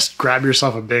suggest grab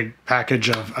yourself a big package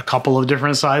of a couple of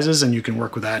different sizes, and you can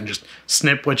work with that and just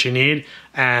snip what you need.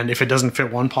 And if it doesn't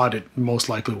fit one pot, it most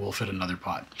likely will fit another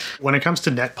pot. When it comes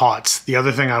to net pots, the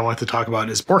other thing I want to talk about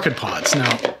is orchid pots.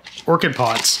 Now, orchid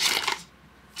pots,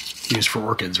 used for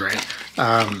orchids, right?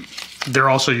 They're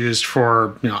also used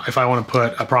for, you know, if I want to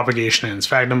put a propagation in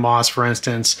sphagnum moss, for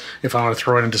instance, if I want to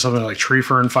throw it into something like tree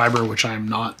fern fiber, which I'm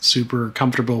not super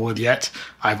comfortable with yet.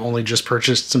 I've only just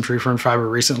purchased some tree fern fiber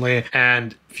recently.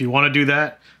 And if you want to do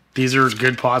that, these are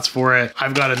good pots for it.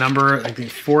 I've got a number, I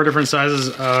think 4 different sizes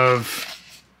of,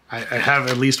 I have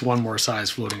at least one more size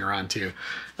floating around too.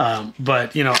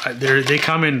 But you know, they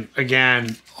come in,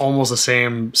 again, almost the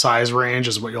same size range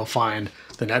as what you'll find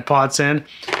the net pots in.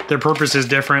 Their purpose is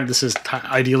different. This is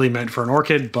ideally meant for an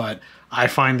orchid, but I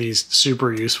find these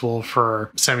super useful for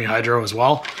semi-hydro as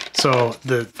well. So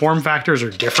the form factors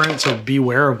are different, so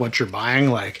beware of what you're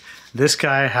buying. Like this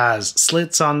guy has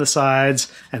slits on the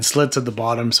sides and slits at the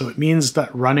bottom, so it means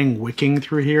that running wicking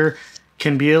through here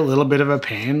can be a little bit of a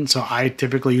pain. So I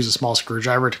typically use a small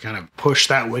screwdriver to kind of push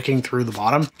that wicking through the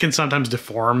bottom. It can sometimes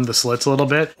deform the slits a little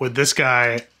bit. With this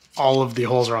guy, all of the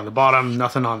holes are on the bottom,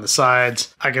 nothing on the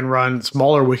sides. I can run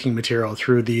smaller wicking material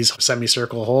through these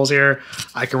semicircle holes here.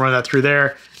 I can run that through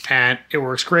there and it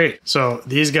works great. So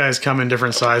these guys come in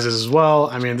different sizes as well.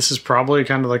 I mean, this is probably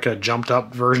kind of like a jumped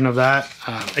up version of that.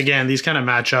 Again, these kind of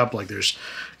match up. Like there's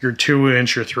your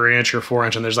 2-inch, your 3-inch, your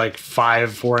 4-inch, and there's like 5,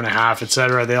 4.5,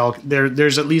 etc.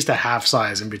 There's at least a half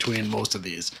size in between most of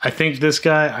these. I think this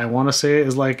guy, I want to say,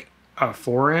 is like a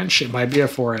 4-inch. It might be a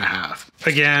 4.5.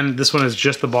 Again, this one is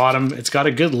just the bottom. It's got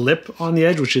a good lip on the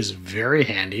edge, which is very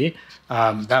handy.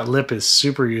 That lip is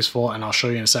super useful, and I'll show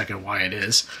you in a second why it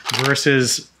is.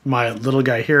 Versus my little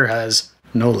guy here has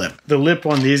no lip. The lip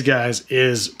on these guys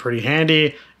is pretty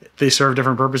handy. They serve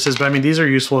different purposes, but I mean, these are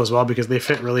useful as well because they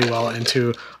fit really well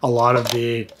into a lot of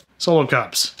the solo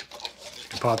cups. You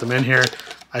can pop them in here.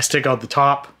 I stick out the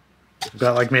top I've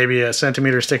got like maybe a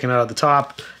centimeter sticking out of the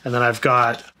top, and then I've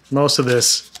got most of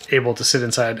this able to sit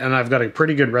inside, and I've got a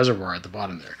pretty good reservoir at the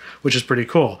bottom there, which is pretty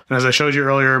cool. And as I showed you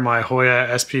earlier, my Hoya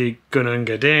SP Gunung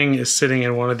Gading is sitting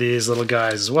in one of these little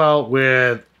guys as well,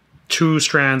 with 2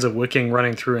 strands of wicking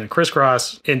running through and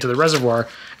crisscross into the reservoir,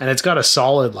 and it's got a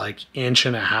solid like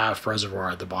 1.5 inch reservoir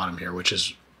at the bottom here, which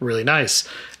is really nice.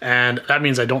 And that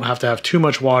means I don't have to have too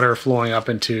much water flowing up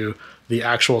into the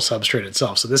actual substrate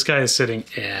itself. So this guy is sitting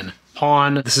in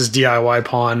pon. This is DIY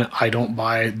pon. I don't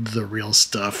buy the real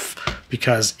stuff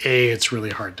because A, it's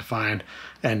really hard to find,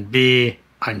 and B,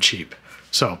 I'm cheap.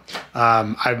 So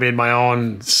I've made my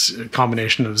own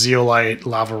combination of zeolite,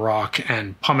 lava rock,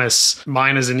 and pumice.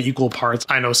 Mine is in equal parts.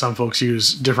 I know some folks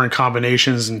use different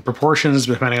combinations and proportions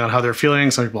depending on how they're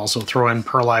feeling. Some people also throw in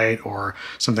perlite or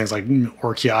some things like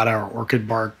orchiata or orchid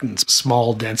bark and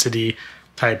small density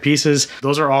type pieces.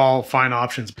 Those are all fine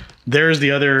options. There's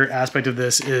the other aspect of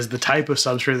this is the type of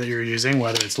substrate that you're using,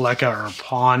 whether it's LECA or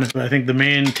pon. But I think the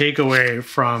main takeaway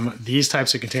from these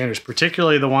types of containers,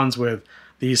 particularly the ones with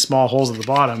these small holes at the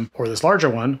bottom or this larger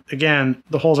one, again,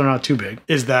 the holes are not too big,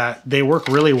 is that they work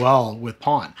really well with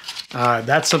pon.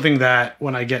 That's something that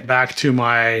when I get back to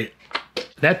my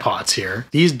net pots here,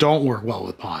 these don't work well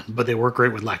with pon, but they work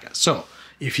great with LECA. So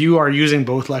if you are using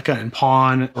both LECA and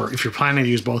pon, or if you're planning to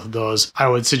use both of those, I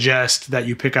would suggest that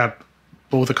you pick up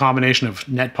both a combination of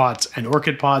net pots and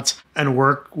orchid pots and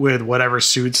work with whatever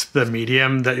suits the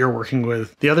medium that you're working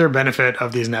with. The other benefit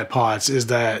of these net pots is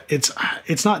that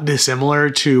it's not dissimilar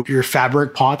to your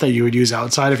fabric pot that you would use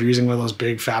outside if you're using one of those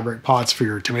big fabric pots for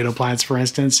your tomato plants, for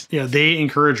instance. You know, they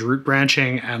encourage root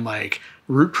branching and like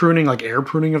root pruning, like air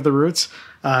pruning of the roots.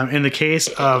 In the case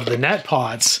of the net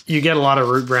pots, you get a lot of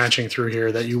root branching through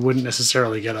here that you wouldn't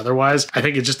necessarily get otherwise. I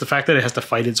think it's just the fact that it has to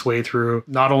fight its way through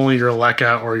not only your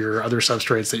LECA or your other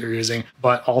substrates that you're using,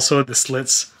 but also the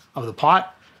slits of the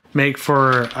pot make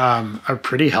for a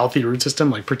pretty healthy root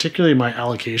system. Like particularly my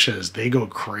alocasias, they go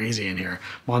crazy in here.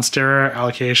 Monstera,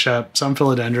 alocasia, some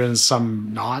philodendrons,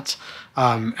 some not.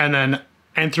 And then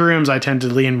Anthuriums, I tend to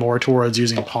lean more towards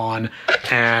using pon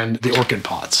and the orchid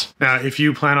pots. Now, if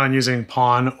you plan on using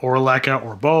pon or LECA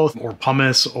or both, or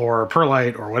pumice or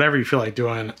perlite or whatever you feel like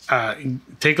doing,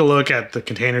 take a look at the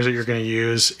containers that you're going to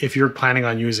use. If you're planning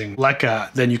on using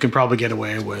LECA, then you can probably get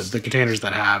away with the containers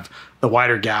that have the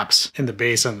wider gaps in the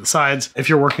base and the sides. If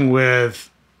you're working with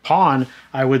pon,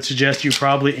 I would suggest you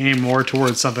probably aim more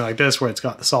towards something like this, where it's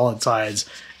got the solid sides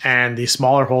and the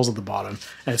smaller holes at the bottom,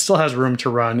 and it still has room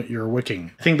to run your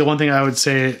wicking. I think the one thing I would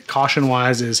say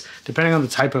caution-wise is, depending on the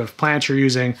type of plant you're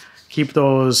using, keep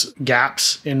those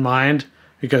gaps in mind,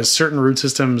 because certain root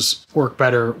systems work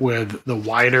better with the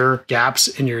wider gaps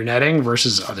in your netting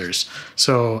versus others.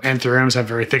 So Anthuriums have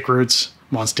very thick roots,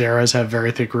 Monsteras have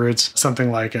very thick roots,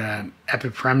 something like an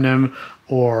Epipremnum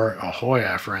or a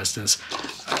Hoya, for instance.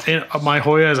 My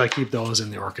Hoyas, I keep those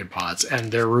in the orchid pots, and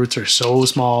their roots are so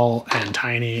small and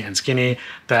tiny and skinny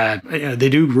that they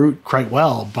do root quite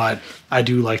well, but I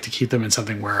do like to keep them in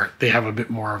something where they have a bit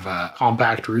more of a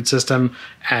compact root system,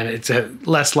 and it's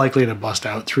less likely to bust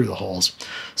out through the holes.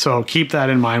 So keep that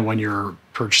in mind when you're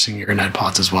purchasing your net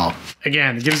pots as well.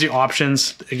 Again, it gives you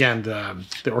options. Again,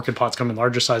 the orchid pots come in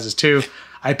larger sizes too.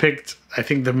 I think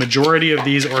the majority of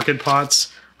these orchid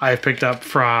pots I've picked up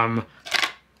from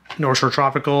North Shore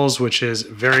Tropicals, which is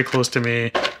very close to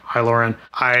me. Hi, Lauren.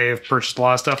 I've purchased a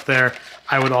lot of stuff there.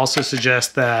 I would also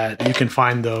suggest that you can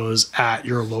find those at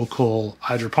your local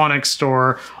hydroponics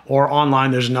store or online.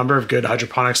 There's a number of good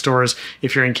hydroponics stores.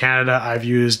 If you're in Canada, I've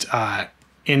used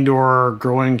Indoor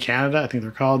Growing Canada, I think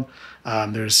they're called.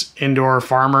 There's Indoor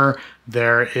Farmer.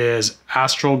 There is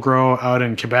Astral Grow out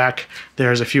in Quebec.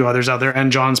 There's a few others out there. And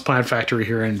John's Plant Factory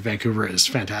here in Vancouver is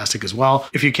fantastic as well.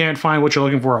 If you can't find what you're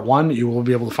looking for at one, you will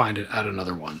be able to find it at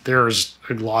another one. There's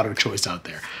a lot of choice out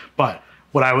there. But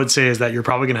what I would say is that you're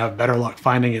probably going to have better luck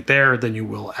finding it there than you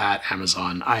will at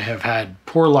Amazon. I have had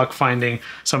poor luck finding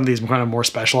some of these kind of more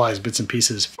specialized bits and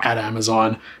pieces at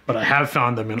Amazon, but I have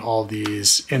found them in all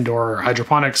these indoor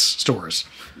hydroponics stores.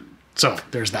 So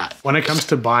there's that. When it comes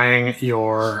to buying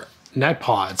your net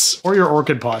pots or your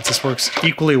orchid pots, this works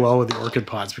equally well with the orchid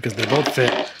pots because they both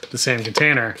fit the same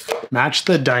container. Match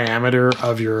the diameter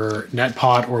of your net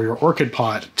pot or your orchid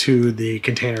pot to the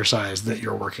container size that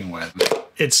you're working with.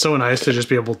 It's so nice to just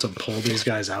be able to pull these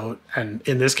guys out. And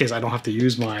in this case, I don't have to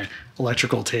use my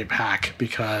electrical tape hack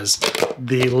because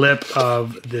the lip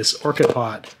of this orchid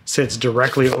pot sits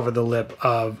directly over the lip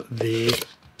of the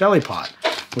deli pot.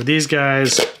 With these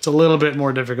guys, it's a little bit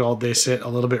more difficult. They sit a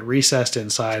little bit recessed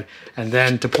inside, and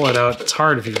then to pull it out, it's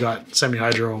hard if you've got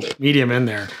semi-hydro medium in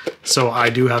there. So I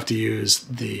do have to use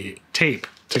the tape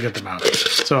to get them out.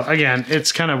 So again,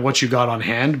 it's kind of what you got on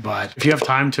hand, but if you have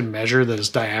time to measure those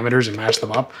diameters and match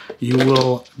them up, you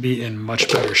will be in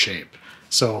much better shape.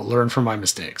 So learn from my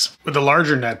mistakes. With the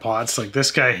larger net pots, like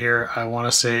this guy here, I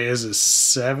want to say is a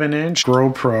 7-inch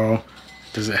Grow Pro.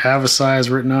 Does it have a size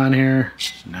written on here?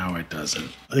 No, it doesn't.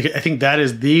 I think that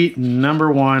is the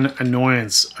 #1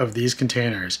 annoyance of these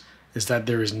containers, is that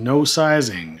there is no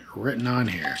sizing written on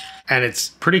here. And it's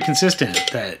pretty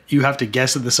consistent that you have to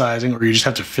guess at the sizing or you just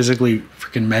have to physically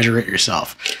freaking measure it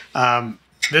yourself.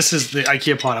 This is the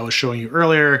IKEA pot I was showing you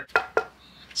earlier.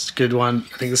 It's a good one.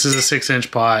 I think this is a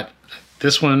 6-inch pot.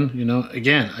 This one, you know,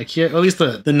 again, IKEA, at least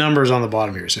the numbers on the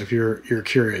bottom here. So if you're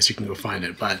curious, you can go find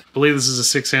it. But I believe this is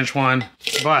a 6-inch one,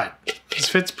 but this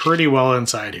fits pretty well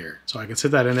inside here. So I can sit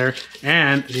that in there.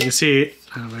 And as you can see,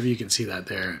 maybe you can see that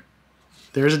there.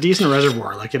 There's a decent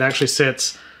reservoir. Like it actually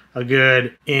sits a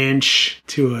good inch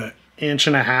to an inch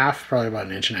and a half, probably about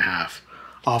an inch and a half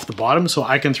off the bottom. So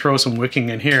I can throw some wicking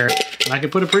in here and I can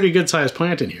put a pretty good sized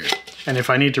plant in here. And if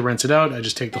I need to rinse it out, I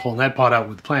just take the whole net pot out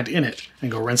with the plant in it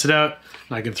and go rinse it out.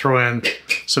 And I can throw in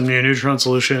some neonutrient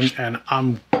solution and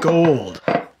I'm gold.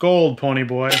 Gold, pony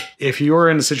boy. If you're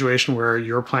in a situation where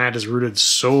your plant is rooted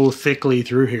so thickly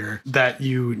through here that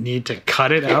you need to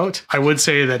cut it out, I would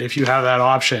say that if you have that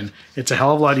option, it's a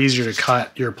hell of a lot easier to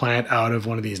cut your plant out of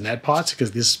one of these net pots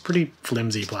because this is pretty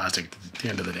flimsy plastic at the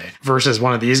end of the day. Versus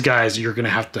one of these guys, you're gonna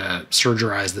have to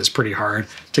surgerize this pretty hard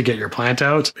to get your plant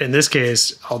out. In this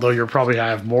case, although you'll probably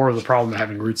have more of the problem of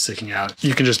having roots sticking out,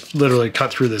 you can just literally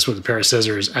cut through this with a pair of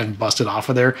scissors and bust it off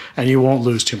of there and you won't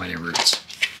lose too many roots.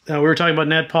 Now, we were talking about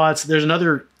net pots. There's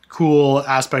another cool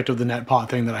aspect of the net pot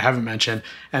thing that I haven't mentioned.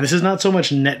 And this is not so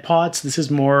much net pots. This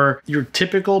is more your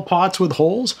typical pots with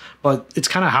holes, but it's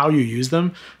kind of how you use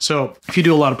them. So if you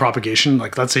do a lot of propagation,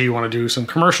 like let's say you want to do some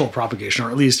commercial propagation,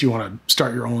 or at least you want to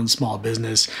start your own small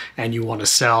business and you want to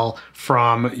sell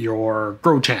from your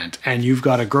grow tent, and you've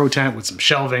got a grow tent with some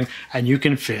shelving and you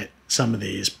can fit some of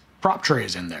these prop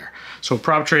trays in there. So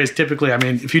prop trays typically, I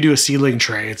mean, if you do a seedling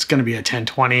tray, it's going to be a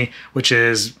 1020, which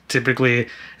is typically,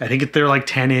 I think they're like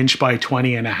 10-inch by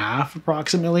 20.5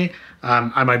 approximately.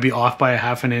 I might be off by a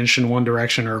 1/2 inch in one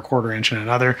direction or a 1/4 inch in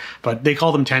another, but they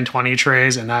call them 1020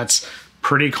 trays, and that's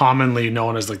pretty commonly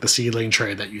known as like the seedling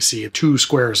tray that you see, 2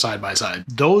 squares side by side.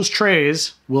 Those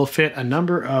trays will fit a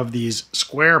number of these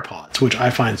square pots, which I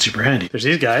find super handy. There's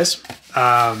these guys.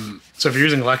 So if you're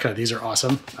using LECA, these are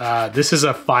awesome. This is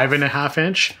a 5.5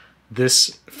 inch.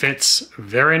 This fits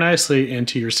very nicely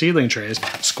into your seedling trays.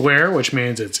 Square, which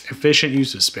means it's efficient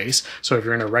use of space. So if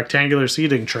you're in a rectangular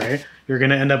seedling tray, you're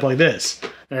gonna end up like this.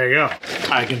 There you go.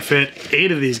 I can fit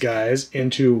 8 of these guys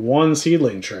into one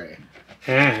seedling tray.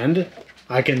 And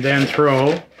I can then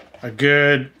throw a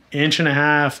good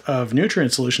 1.5 inch of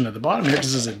nutrient solution at the bottom here.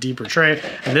 This is a deeper tray,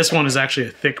 and this one is actually a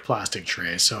thick plastic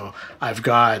tray, so I've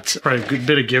got probably a good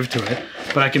bit of give to it,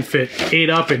 but I can fit 8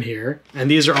 up in here, and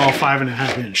these are all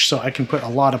 5.5 inch, so I can put a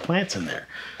lot of plants in there.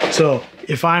 So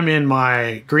if I'm in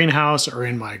my greenhouse or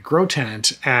in my grow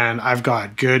tent and I've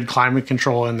got good climate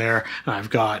control in there and I've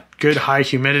got good high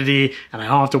humidity and I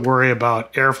don't have to worry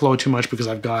about airflow too much because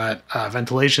I've got a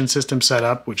ventilation system set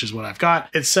up, which is what I've got,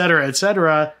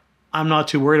 etc., I'm not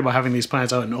too worried about having these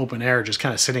plants out in open air just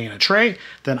kind of sitting in a tray.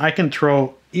 Then I can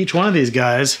throw each one of these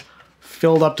guys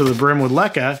filled up to the brim with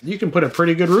LECA. You can put a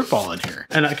pretty good root ball in here,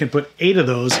 and I can put 8 of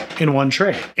those in one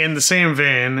tray. In the same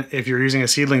vein, if you're using a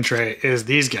seedling tray, is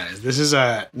these guys. This is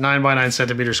a 9 by 9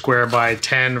 centimeter square by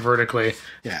 10 vertically.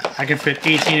 Yeah, I can fit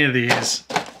 18 of these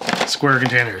square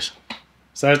containers.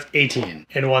 So that's 18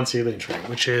 in one seedling tray,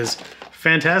 which is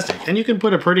fantastic. And you can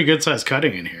put a pretty good size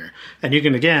cutting in here. And you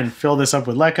can, again, fill this up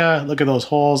with LECA. Look at those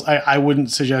holes. I wouldn't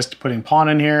suggest putting PON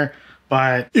in here,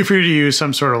 but if you were to use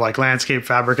some sort of like landscape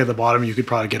fabric at the bottom, you could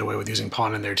probably get away with using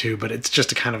PON in there too, but it's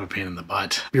just a kind of a pain in the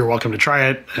butt. You're welcome to try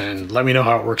it and let me know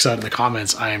how it works out in the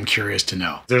comments. I am curious to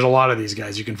know. There's a lot of these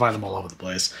guys. You can find them all over the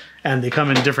place, and they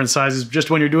come in different sizes. Just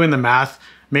when you're doing the math,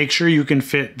 make sure you can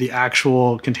fit the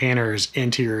actual containers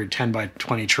into your 10 by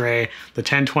 20 tray. The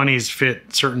 1020s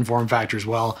fit certain form factors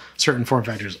well, certain form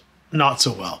factors not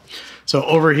so well. So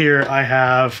over here, I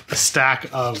have a stack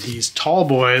of these tall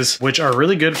boys, which are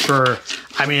really good for,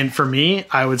 I mean, for me,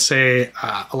 I would say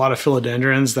a lot of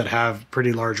philodendrons that have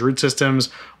pretty large root systems,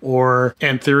 or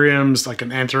anthuriums, like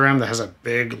an anthurium that has a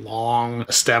big, long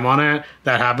stem on it.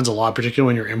 That happens a lot, particularly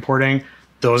when you're importing.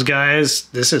 Those guys,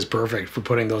 this is perfect for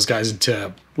putting those guys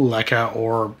into LECA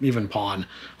or even PON.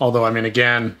 Although, I mean,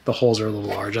 again, the holes are a little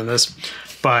large on this,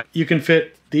 but you can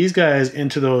fit these guys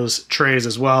into those trays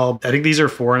as well. I think these are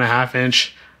 4.5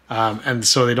 inch and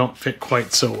so they don't fit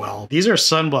quite so well. These are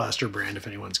Sunblaster brand, if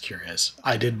anyone's curious.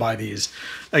 I did buy these,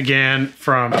 again,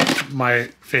 from my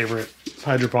favorite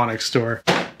hydroponics store,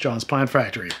 John's Plant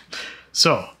Factory.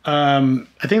 So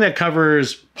I think that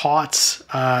covers pots.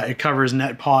 It covers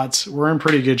net pots. We're in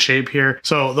pretty good shape here.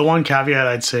 So the one caveat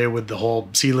I'd say with the whole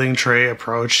seedling tray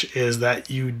approach is that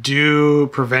you do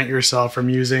prevent yourself from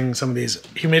using some of these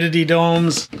humidity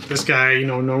domes. This guy, you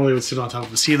know, normally would sit on top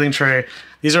of a seedling tray.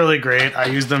 These are really great. I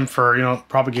use them for, you know,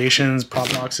 propagations, prop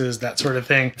boxes, that sort of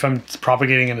thing. If I'm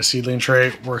propagating in a seedling tray,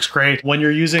 it works great. When you're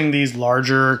using these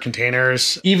larger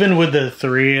containers, even with the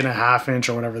 3.5 inch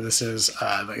or whatever this is,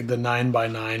 the 9 by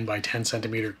 9 by 10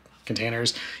 centimeter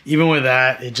containers, even with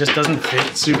that, it just doesn't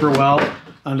fit super well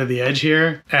under the edge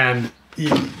here. And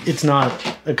it's not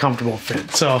a comfortable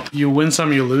fit. So you win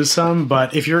some, you lose some,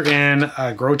 but if you're in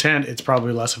a grow tent, it's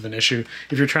probably less of an issue.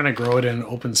 If you're trying to grow it in an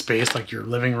open space like your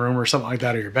living room or something like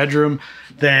that, or your bedroom,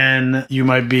 then you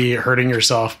might be hurting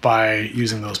yourself by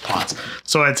using those pots.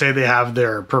 So I'd say they have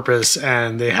their purpose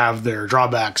and they have their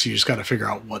drawbacks. You just got to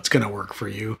figure out what's going to work for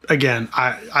you. Again,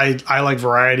 I like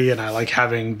variety and I like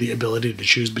having the ability to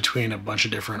choose between a bunch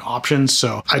of different options.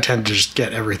 So I tend to just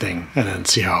get everything and then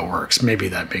see how it works. Maybe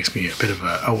that makes me a bit of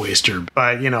a waster,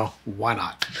 but you know, why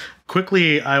not?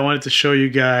 Quickly, I wanted to show you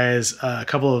guys a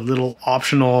couple of little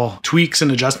optional tweaks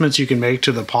and adjustments you can make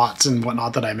to the pots and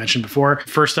whatnot that I mentioned before.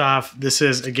 First off, this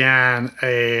is again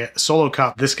a solo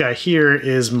cup. This guy here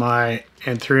is my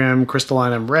Anthurium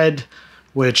crystallinum red,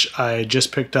 which I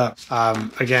just picked up.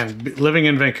 Again, living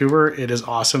in Vancouver, it is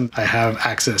awesome. I have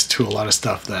access to a lot of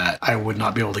stuff that I would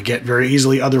not be able to get very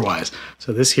easily otherwise.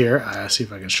 So this here, see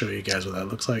if I can show you guys what that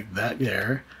looks like. That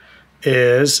there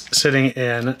is sitting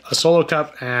in a solo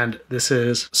cup, and this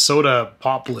is soda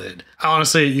pop lid.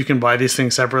 Honestly, you can buy these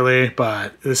things separately,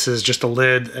 but this is just a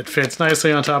lid that fits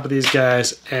nicely on top of these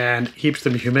guys and keeps the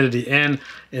humidity in.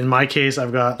 In my case,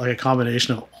 I've got like a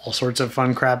combination of all sorts of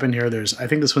fun crap in here. I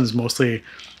think this one's mostly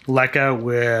LECA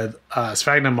with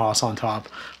sphagnum moss on top,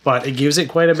 but it gives it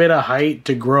quite a bit of height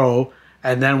to grow.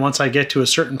 And then once I get to a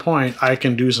certain point, I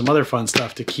can do some other fun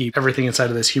stuff to keep everything inside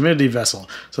of this humidity vessel.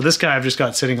 So this guy I've just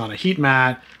got sitting on a heat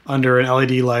mat under an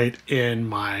LED light in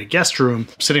my guest room,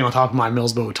 sitting on top of my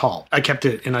Millsbow tall. I kept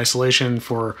it in isolation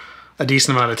for a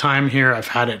decent amount of time here. I've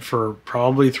had it for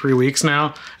probably 3 weeks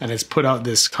now, and it's put out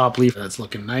this top leaf that's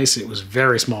looking nice. It was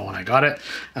very small when I got it.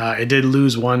 It did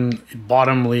lose one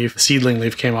bottom leaf, seedling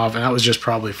leaf came off, and that was just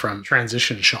probably from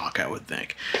transition shock, I would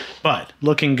think. But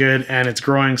looking good, and it's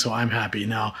growing, so I'm happy.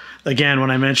 Now, again, when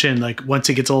I mentioned, like, once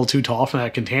it gets a little too tall from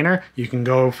that container, you can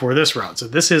go for this route. So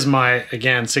this is my,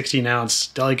 again, 16-ounce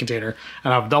deli container,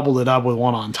 and I've doubled it up with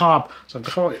one on top. So I've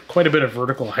got quite a bit of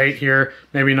vertical height here,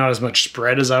 maybe not as much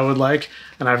spread as I would like.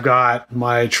 And I've got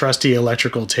my trusty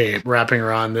electrical tape wrapping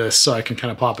around this so I can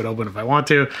kind of pop it open if I want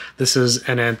to. This is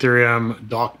an Anthurium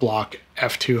Dock Block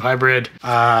F2 hybrid.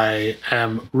 I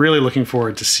am really looking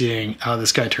forward to seeing how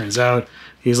this guy turns out.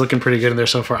 He's looking pretty good in there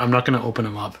so far. I'm not going to open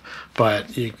him up,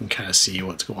 but you can kind of see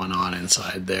what's going on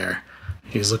inside there.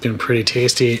 He's looking pretty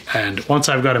tasty. And once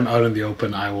I've got him out in the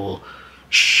open, I will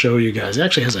show you guys. It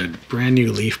actually has a brand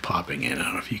new leaf popping in. I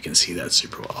don't know if you can see that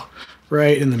super well.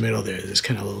 Right in the middle there, this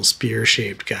kind of little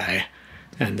spear-shaped guy.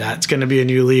 And that's going to be a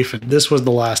new leaf. And this was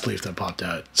the last leaf that popped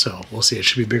out. So we'll see. It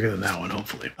should be bigger than that one,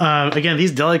 hopefully. Again,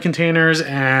 these deli containers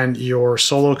and your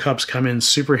solo cups come in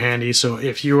super handy. So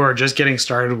if you are just getting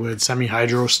started with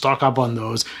semi-hydro, stock up on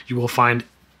those. You will find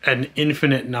an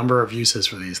infinite number of uses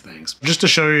for these things. Just to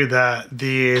show you that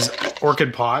these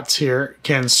orchid pots here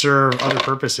can serve other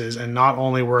purposes and not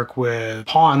only work with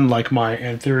pon like my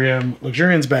Anthurium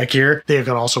luxurians back here, they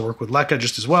can also work with LECA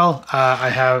just as well. I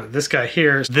have this guy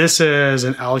here. This is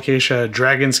an alocasia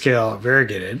dragon scale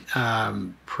variegated.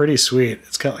 Pretty sweet.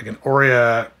 It's got like an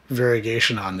aurea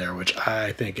variegation on there, which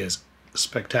I think is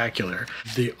spectacular.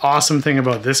 The awesome thing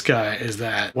about this guy is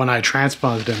that when I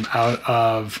transplanted him out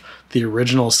of the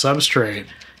original substrate,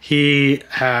 he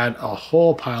had a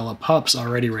whole pile of pups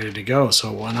already ready to go.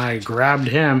 So when I grabbed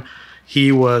him,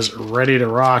 he was ready to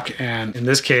rock. And in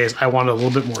this case, I wanted a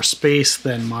little bit more space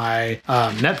than my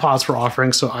net pots were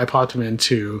offering. So I popped him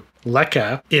into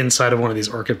LECA inside of one of these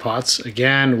orchid pots.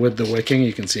 Again, with the wicking,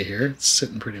 you can see here, it's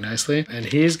sitting pretty nicely. And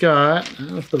he's got, I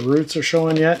don't know if the roots are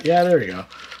showing yet. Yeah, there you go.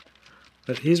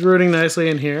 But he's rooting nicely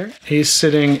in here. He's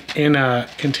sitting in a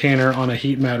container on a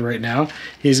heat mat right now.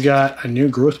 He's got a new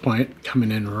growth point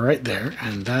coming in right there,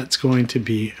 and that's going to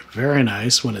be very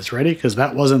nice when it's ready because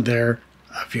that wasn't there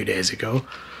a few days ago.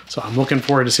 So I'm looking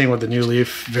forward to seeing what the new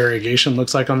leaf variegation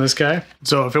looks like on this guy.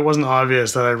 So if it wasn't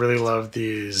obvious that I really love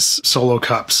these solo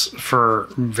cups for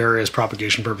various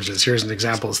propagation purposes, here's an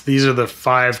example. These are the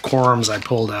 5 corms I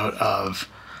pulled out of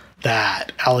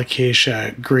that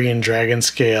alocasia green dragon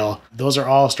scale. Those are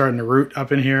all starting to root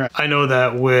up in here. I know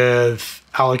that with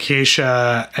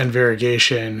alocasia and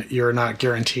variegation, you're not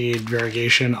guaranteed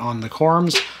variegation on the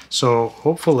corms. So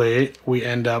hopefully we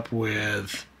end up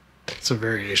with some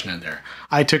variation in there.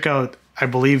 I took out, I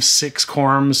believe, 6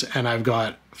 corms, and I've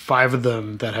got 5 of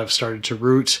them that have started to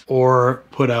root or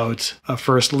put out a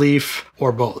first leaf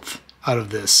or both out of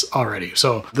this already.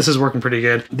 So this is working pretty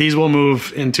good. These will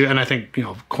move into, and I think, you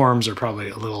know, corms are probably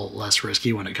a little less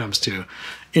risky when it comes to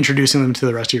introducing them to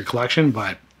the rest of your collection,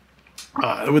 but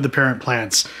with the parent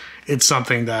plants, it's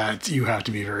something that you have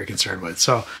to be very concerned with.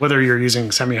 So whether you're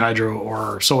using semi-hydro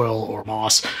or soil or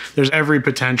moss, there's every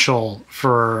potential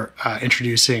for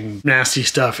introducing nasty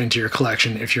stuff into your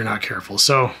collection if you're not careful.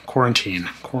 So quarantine.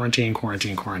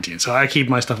 So I keep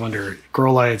my stuff under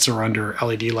grow lights or under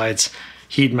LED lights,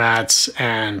 heat mats,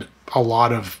 and a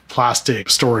lot of plastic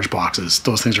storage boxes.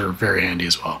 Those things are very handy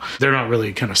as well. They're not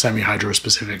really kind of semi-hydro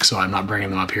specific, so I'm not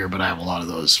bringing them up here, but I have a lot of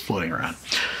those floating around.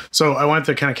 So I wanted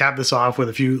to kind of cap this off with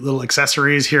a few little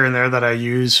accessories here and there that I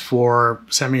use for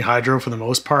semi-hydro for the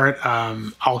most part.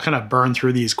 I'll kind of burn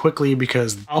through these quickly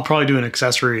because I'll probably do an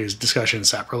accessories discussion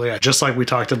separately. Just like we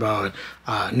talked about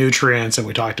nutrients and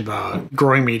we talked about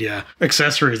growing media,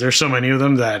 accessories, there's so many of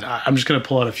them that I'm just going to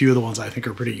pull out a few of the ones I think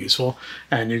are pretty useful,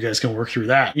 and you guys can work through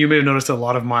that. You may have noticed that a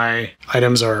lot of my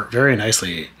items are very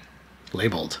nicely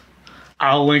labeled.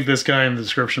 I'll link this guy in the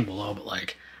description below, but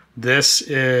like, this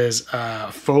is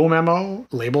a faux memo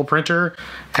label printer,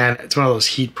 and it's one of those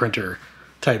heat printer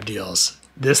type deals.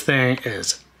 This thing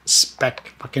is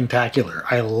spectacular.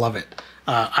 I love it.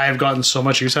 I have gotten so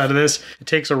much use out of this. It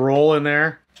takes a roll in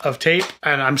there of tape,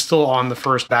 and I'm still on the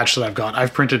first batch that I've got.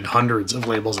 I've printed hundreds of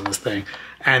labels in this thing,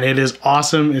 and it is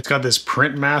awesome. It's got this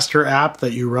Print Master app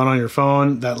that you run on your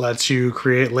phone that lets you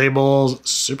create labels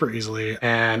super easily.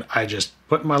 And I just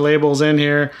put my labels in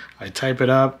here, I type it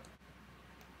up,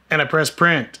 and I press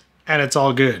print, and it's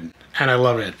all good. And I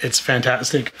love it. It's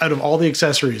fantastic. Out of all the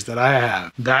accessories that I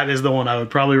have, that is the one I would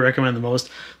probably recommend the most.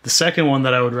 The second one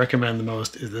that I would recommend the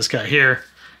most is this guy here.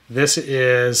 This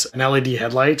is an LED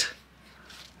headlight.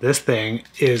 This thing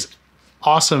is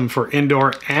awesome for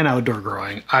indoor and outdoor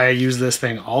growing. I use this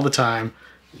thing all the time.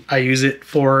 I use it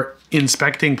for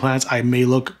inspecting plants. I may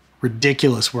look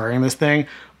ridiculous wearing this thing,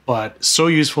 but so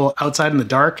useful outside in the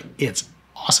dark. It's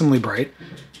awesomely bright.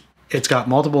 It's got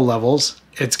multiple levels.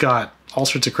 It's got all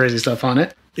sorts of crazy stuff on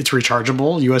it. It's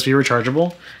rechargeable, USB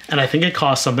rechargeable, and I think it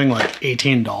costs something like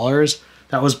 $18.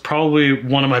 That was probably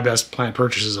one of my best plant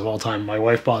purchases of all time. My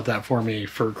wife bought that for me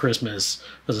for Christmas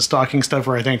as a stocking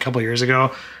stuffer, I think a couple of years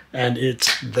ago, and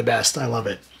it's the best. I love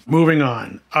it. Moving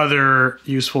on, other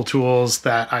useful tools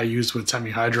that I use with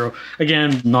semi-hydro.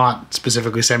 Again, not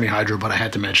specifically semi-hydro, but I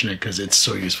had to mention it because it's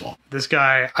so useful. This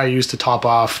guy I use to top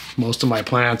off most of my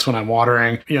plants when I'm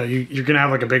watering. You know, you're gonna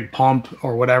have like a big pump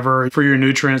or whatever for your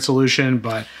nutrient solution,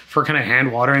 but for kind of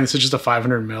hand watering, this is just a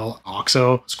 500 ml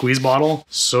OXO squeeze bottle.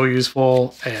 So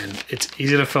useful, and it's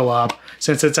easy to fill up.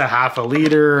 Since it's a half a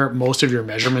liter, most of your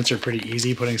measurements are pretty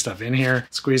easy putting stuff in here.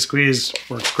 Squeeze, squeeze,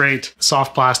 works great.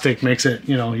 Soft plastic makes it,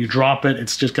 you know, you drop it,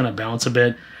 it's just gonna bounce a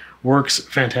bit. Works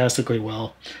fantastically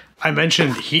well. I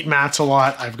mentioned heat mats a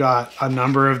lot. I've got a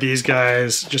number of these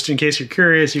guys. Just in case you're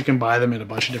curious, you can buy them in a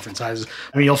bunch of different sizes.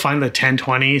 I mean, you'll find the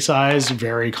 1020 size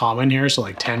very common here. So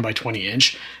like 10 by 20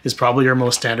 inch is probably your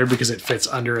most standard because it fits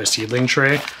under a seedling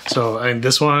tray. So and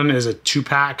this one is a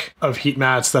 2-pack of heat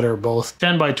mats that are both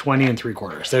 10 by 20 and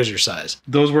 3/4. There's your size.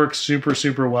 Those work super,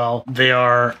 super well. They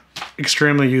are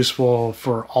extremely useful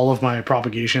for all of my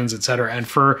propagations, etc. And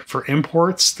for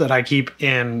imports that I keep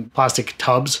in plastic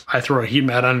tubs, I throw a heat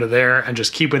mat under there and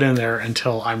just keep it in there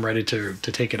until I'm ready to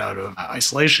take it out of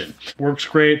isolation. Works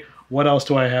great. What else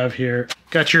do I have here?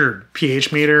 Got your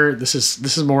pH meter. This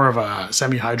is more of a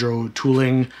semi-hydro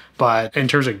tooling, but in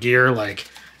terms of gear, like,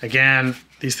 again,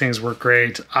 these things work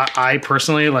great. I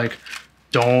personally like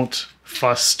don't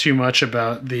fuss too much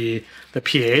about the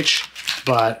pH,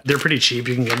 but they're pretty cheap.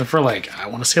 You can get them for like, I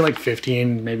want to say like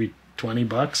 15, maybe 20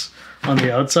 bucks on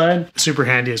the outside. Super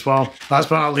handy as well. Last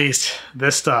but not least,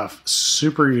 this stuff,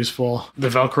 super useful. The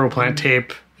Velcro plant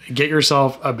tape. Get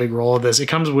yourself a big roll of this. It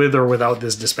comes with or without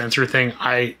this dispenser thing.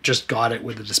 I just got it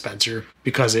with the dispenser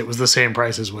because it was the same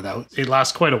price as without. It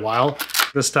lasts quite a while.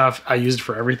 This stuff, I use it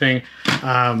for everything.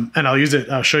 And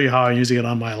I'll show you how I'm using it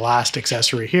on my last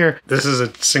accessory here. This is a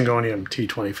Syngonium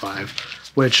T25,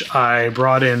 which I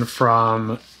brought in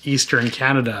from Eastern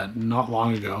Canada not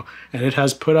long ago, and it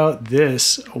has put out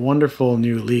this wonderful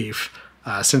new leaf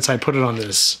since I put it on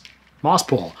this moss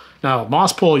pole. Now,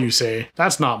 moss pole, you say,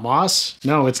 that's not moss.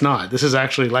 No, it's not. This is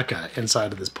actually LECA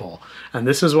inside of this pole. And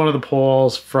this is one of the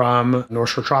poles from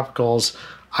North Shore Tropicals.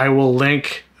 I will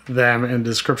link them in the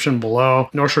description below.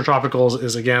 North Shore Tropicals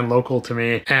is again local to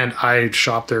me, and I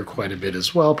shop there quite a bit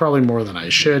as well, probably more than I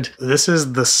should. This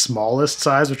is the smallest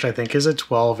size, which I think is a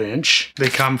 12-inch. They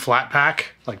come flat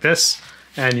pack like this,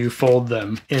 and you fold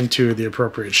them into the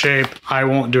appropriate shape. I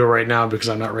won't do it right now because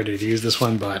I'm not ready to use this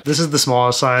one, but this is the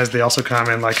smallest size. They also come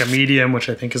in like a medium, which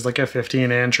I think is like a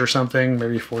 15-inch or something,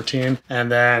 maybe 14. And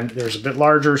then there's a bit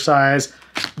larger size.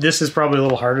 This is probably a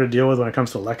little harder to deal with when it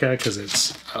comes to LECA because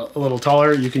it's a little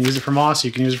taller. You can use it for moss,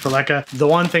 you can use it for LECA. The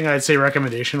one thing I'd say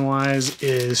recommendation-wise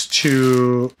is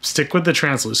to stick with the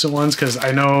translucent ones, because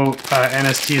I know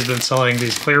NST has been selling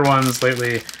these clear ones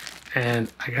lately,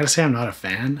 and I gotta say I'm not a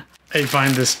fan. I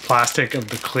find this plastic of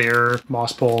the clear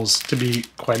moss poles to be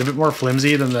quite a bit more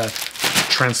flimsy than the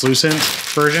translucent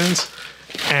versions.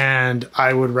 And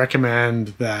I would recommend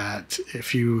that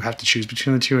if you have to choose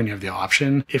between the two and you have the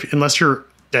option, unless you're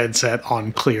dead set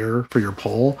on clear for your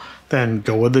pole, then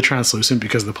go with the translucent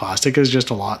because the plastic is just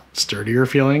a lot sturdier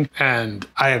feeling. And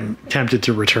I am tempted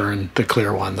to return the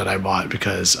clear one that I bought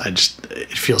because it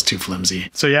feels too flimsy.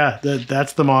 So yeah,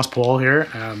 that's the moss pole here.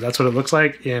 That's what it looks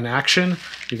like in action.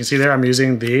 You can see there I'm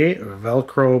using the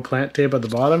Velcro plant tape at the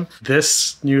bottom.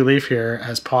 This new leaf here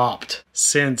has popped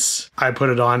since I put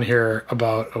it on here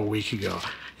about a week ago.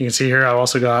 You can see here I've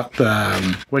also got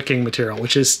the wicking material,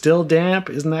 which is still damp.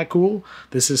 Isn't that cool?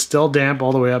 This is still damp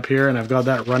all the way up here, and I've got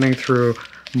that running through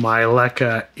my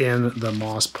LECA in the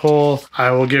moss pole.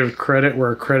 I will give credit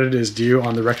where credit is due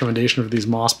on the recommendation for these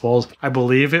moss poles. I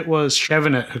believe it was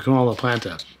Kevin at Hakuna La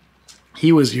Planta.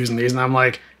 He was using these, and I'm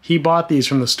like, he bought these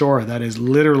from the store that is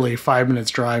literally 5 minutes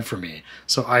drive for me.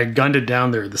 So I gunned it down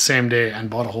there the same day and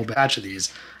bought a whole batch of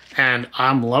these. And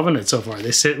I'm loving it so far.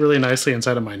 They sit really nicely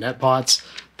inside of my net pots.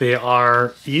 They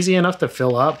are easy enough to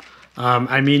fill up.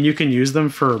 I mean, you can use them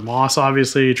for moss,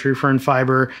 obviously, tree fern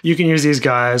fiber. You can use these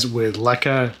guys with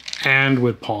LECA and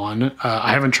with PON.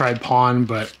 I haven't tried PON,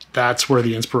 but that's where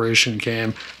the inspiration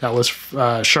came. That was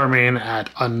Charmaine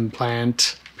at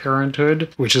Unplant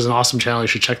Parenthood, which is an awesome channel. You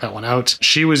should check that one out.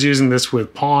 She was using this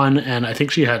with PON, and I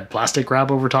think she had plastic wrap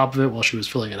over top of it while she was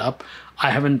filling it up. I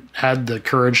haven't had the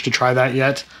courage to try that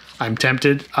yet. I'm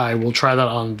tempted. I will try that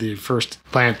on the first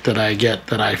plant that I get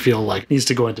that I feel like needs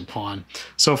to go into PON.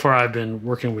 So far, I've been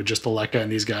working with just the LECA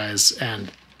and these guys,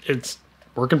 and it's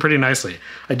working pretty nicely.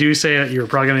 I do say that you're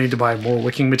probably gonna need to buy more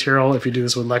wicking material if you do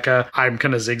this with LECA. I'm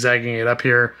kind of zigzagging it up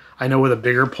here. I know with a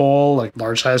bigger pole, like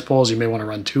large size poles, you may want to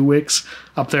run 2 wicks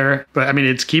up there. But I mean,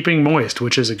 it's keeping moist,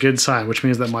 which is a good sign, which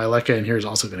means that my LECA in here is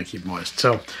also going to keep moist.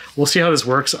 So we'll see how this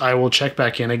works. I will check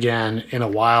back in again in a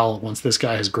while once this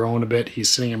guy has grown a bit.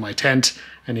 He's sitting in my tent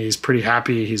and he's pretty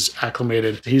happy. He's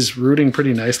acclimated. He's rooting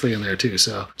pretty nicely in there too.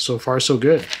 So far so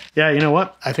good. Yeah, you know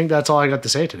what? I think that's all I got to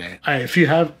say today. If you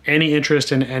have any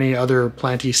interest in any other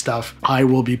planty stuff, I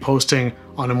will be posting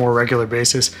on a more regular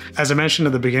basis. As I mentioned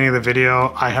at the beginning of the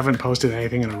video, I haven't posted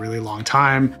anything in a really long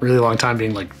time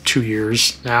being like 2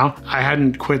 years now. I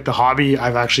hadn't quit the hobby.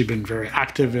 I've actually been very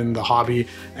active in the hobby,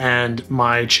 and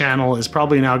my channel is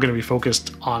probably now going to be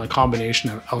focused on a combination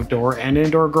of outdoor and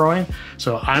indoor growing.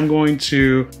 So I'm going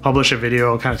to publish a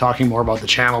video kind of talking more about the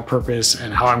channel purpose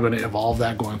and how I'm going to evolve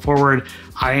that going forward.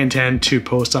 I intend to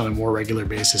post on a more regular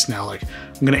basis now. Like,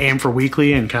 I'm going to aim for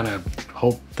weekly and kind of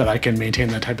hope that I can maintain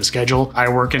that type of schedule. I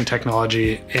work in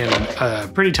technology in a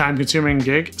pretty time-consuming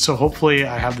gig, so hopefully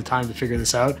I have the time to figure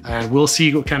this out, and we'll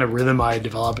see what kind of rhythm I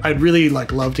develop. I'd really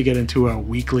love to get into a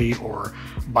weekly or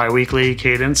bi-weekly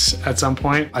cadence at some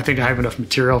point. I think I have enough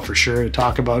material for sure to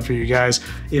talk about for you guys.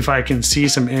 If I can see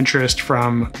some interest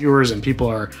from viewers and people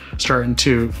are starting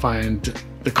to find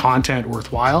the content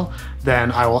worthwhile,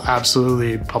 then I will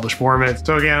absolutely publish more of it.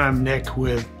 So again, I'm Nick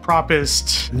with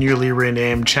Proppist, newly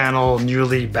renamed channel,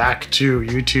 newly back to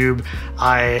YouTube.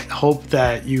 I hope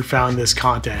that you found this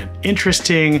content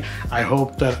interesting. I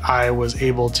hope that I was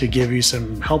able to give you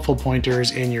some helpful pointers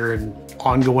in your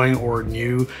ongoing or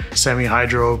new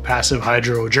semi-hydro, passive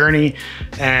hydro journey.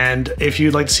 And if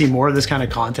you'd like to see more of this kind of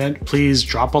content, please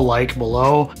drop a like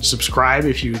below, subscribe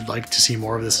if you'd like to see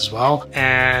more of this as well,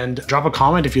 and drop a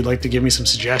comment if you'd like to give me some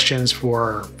suggestions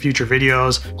for future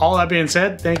videos. All that being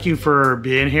said, thank you for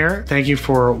being here. Thank you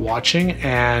for watching,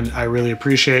 and I really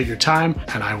appreciate your time,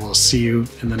 and I will see you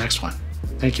in the next one.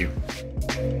 Thank you.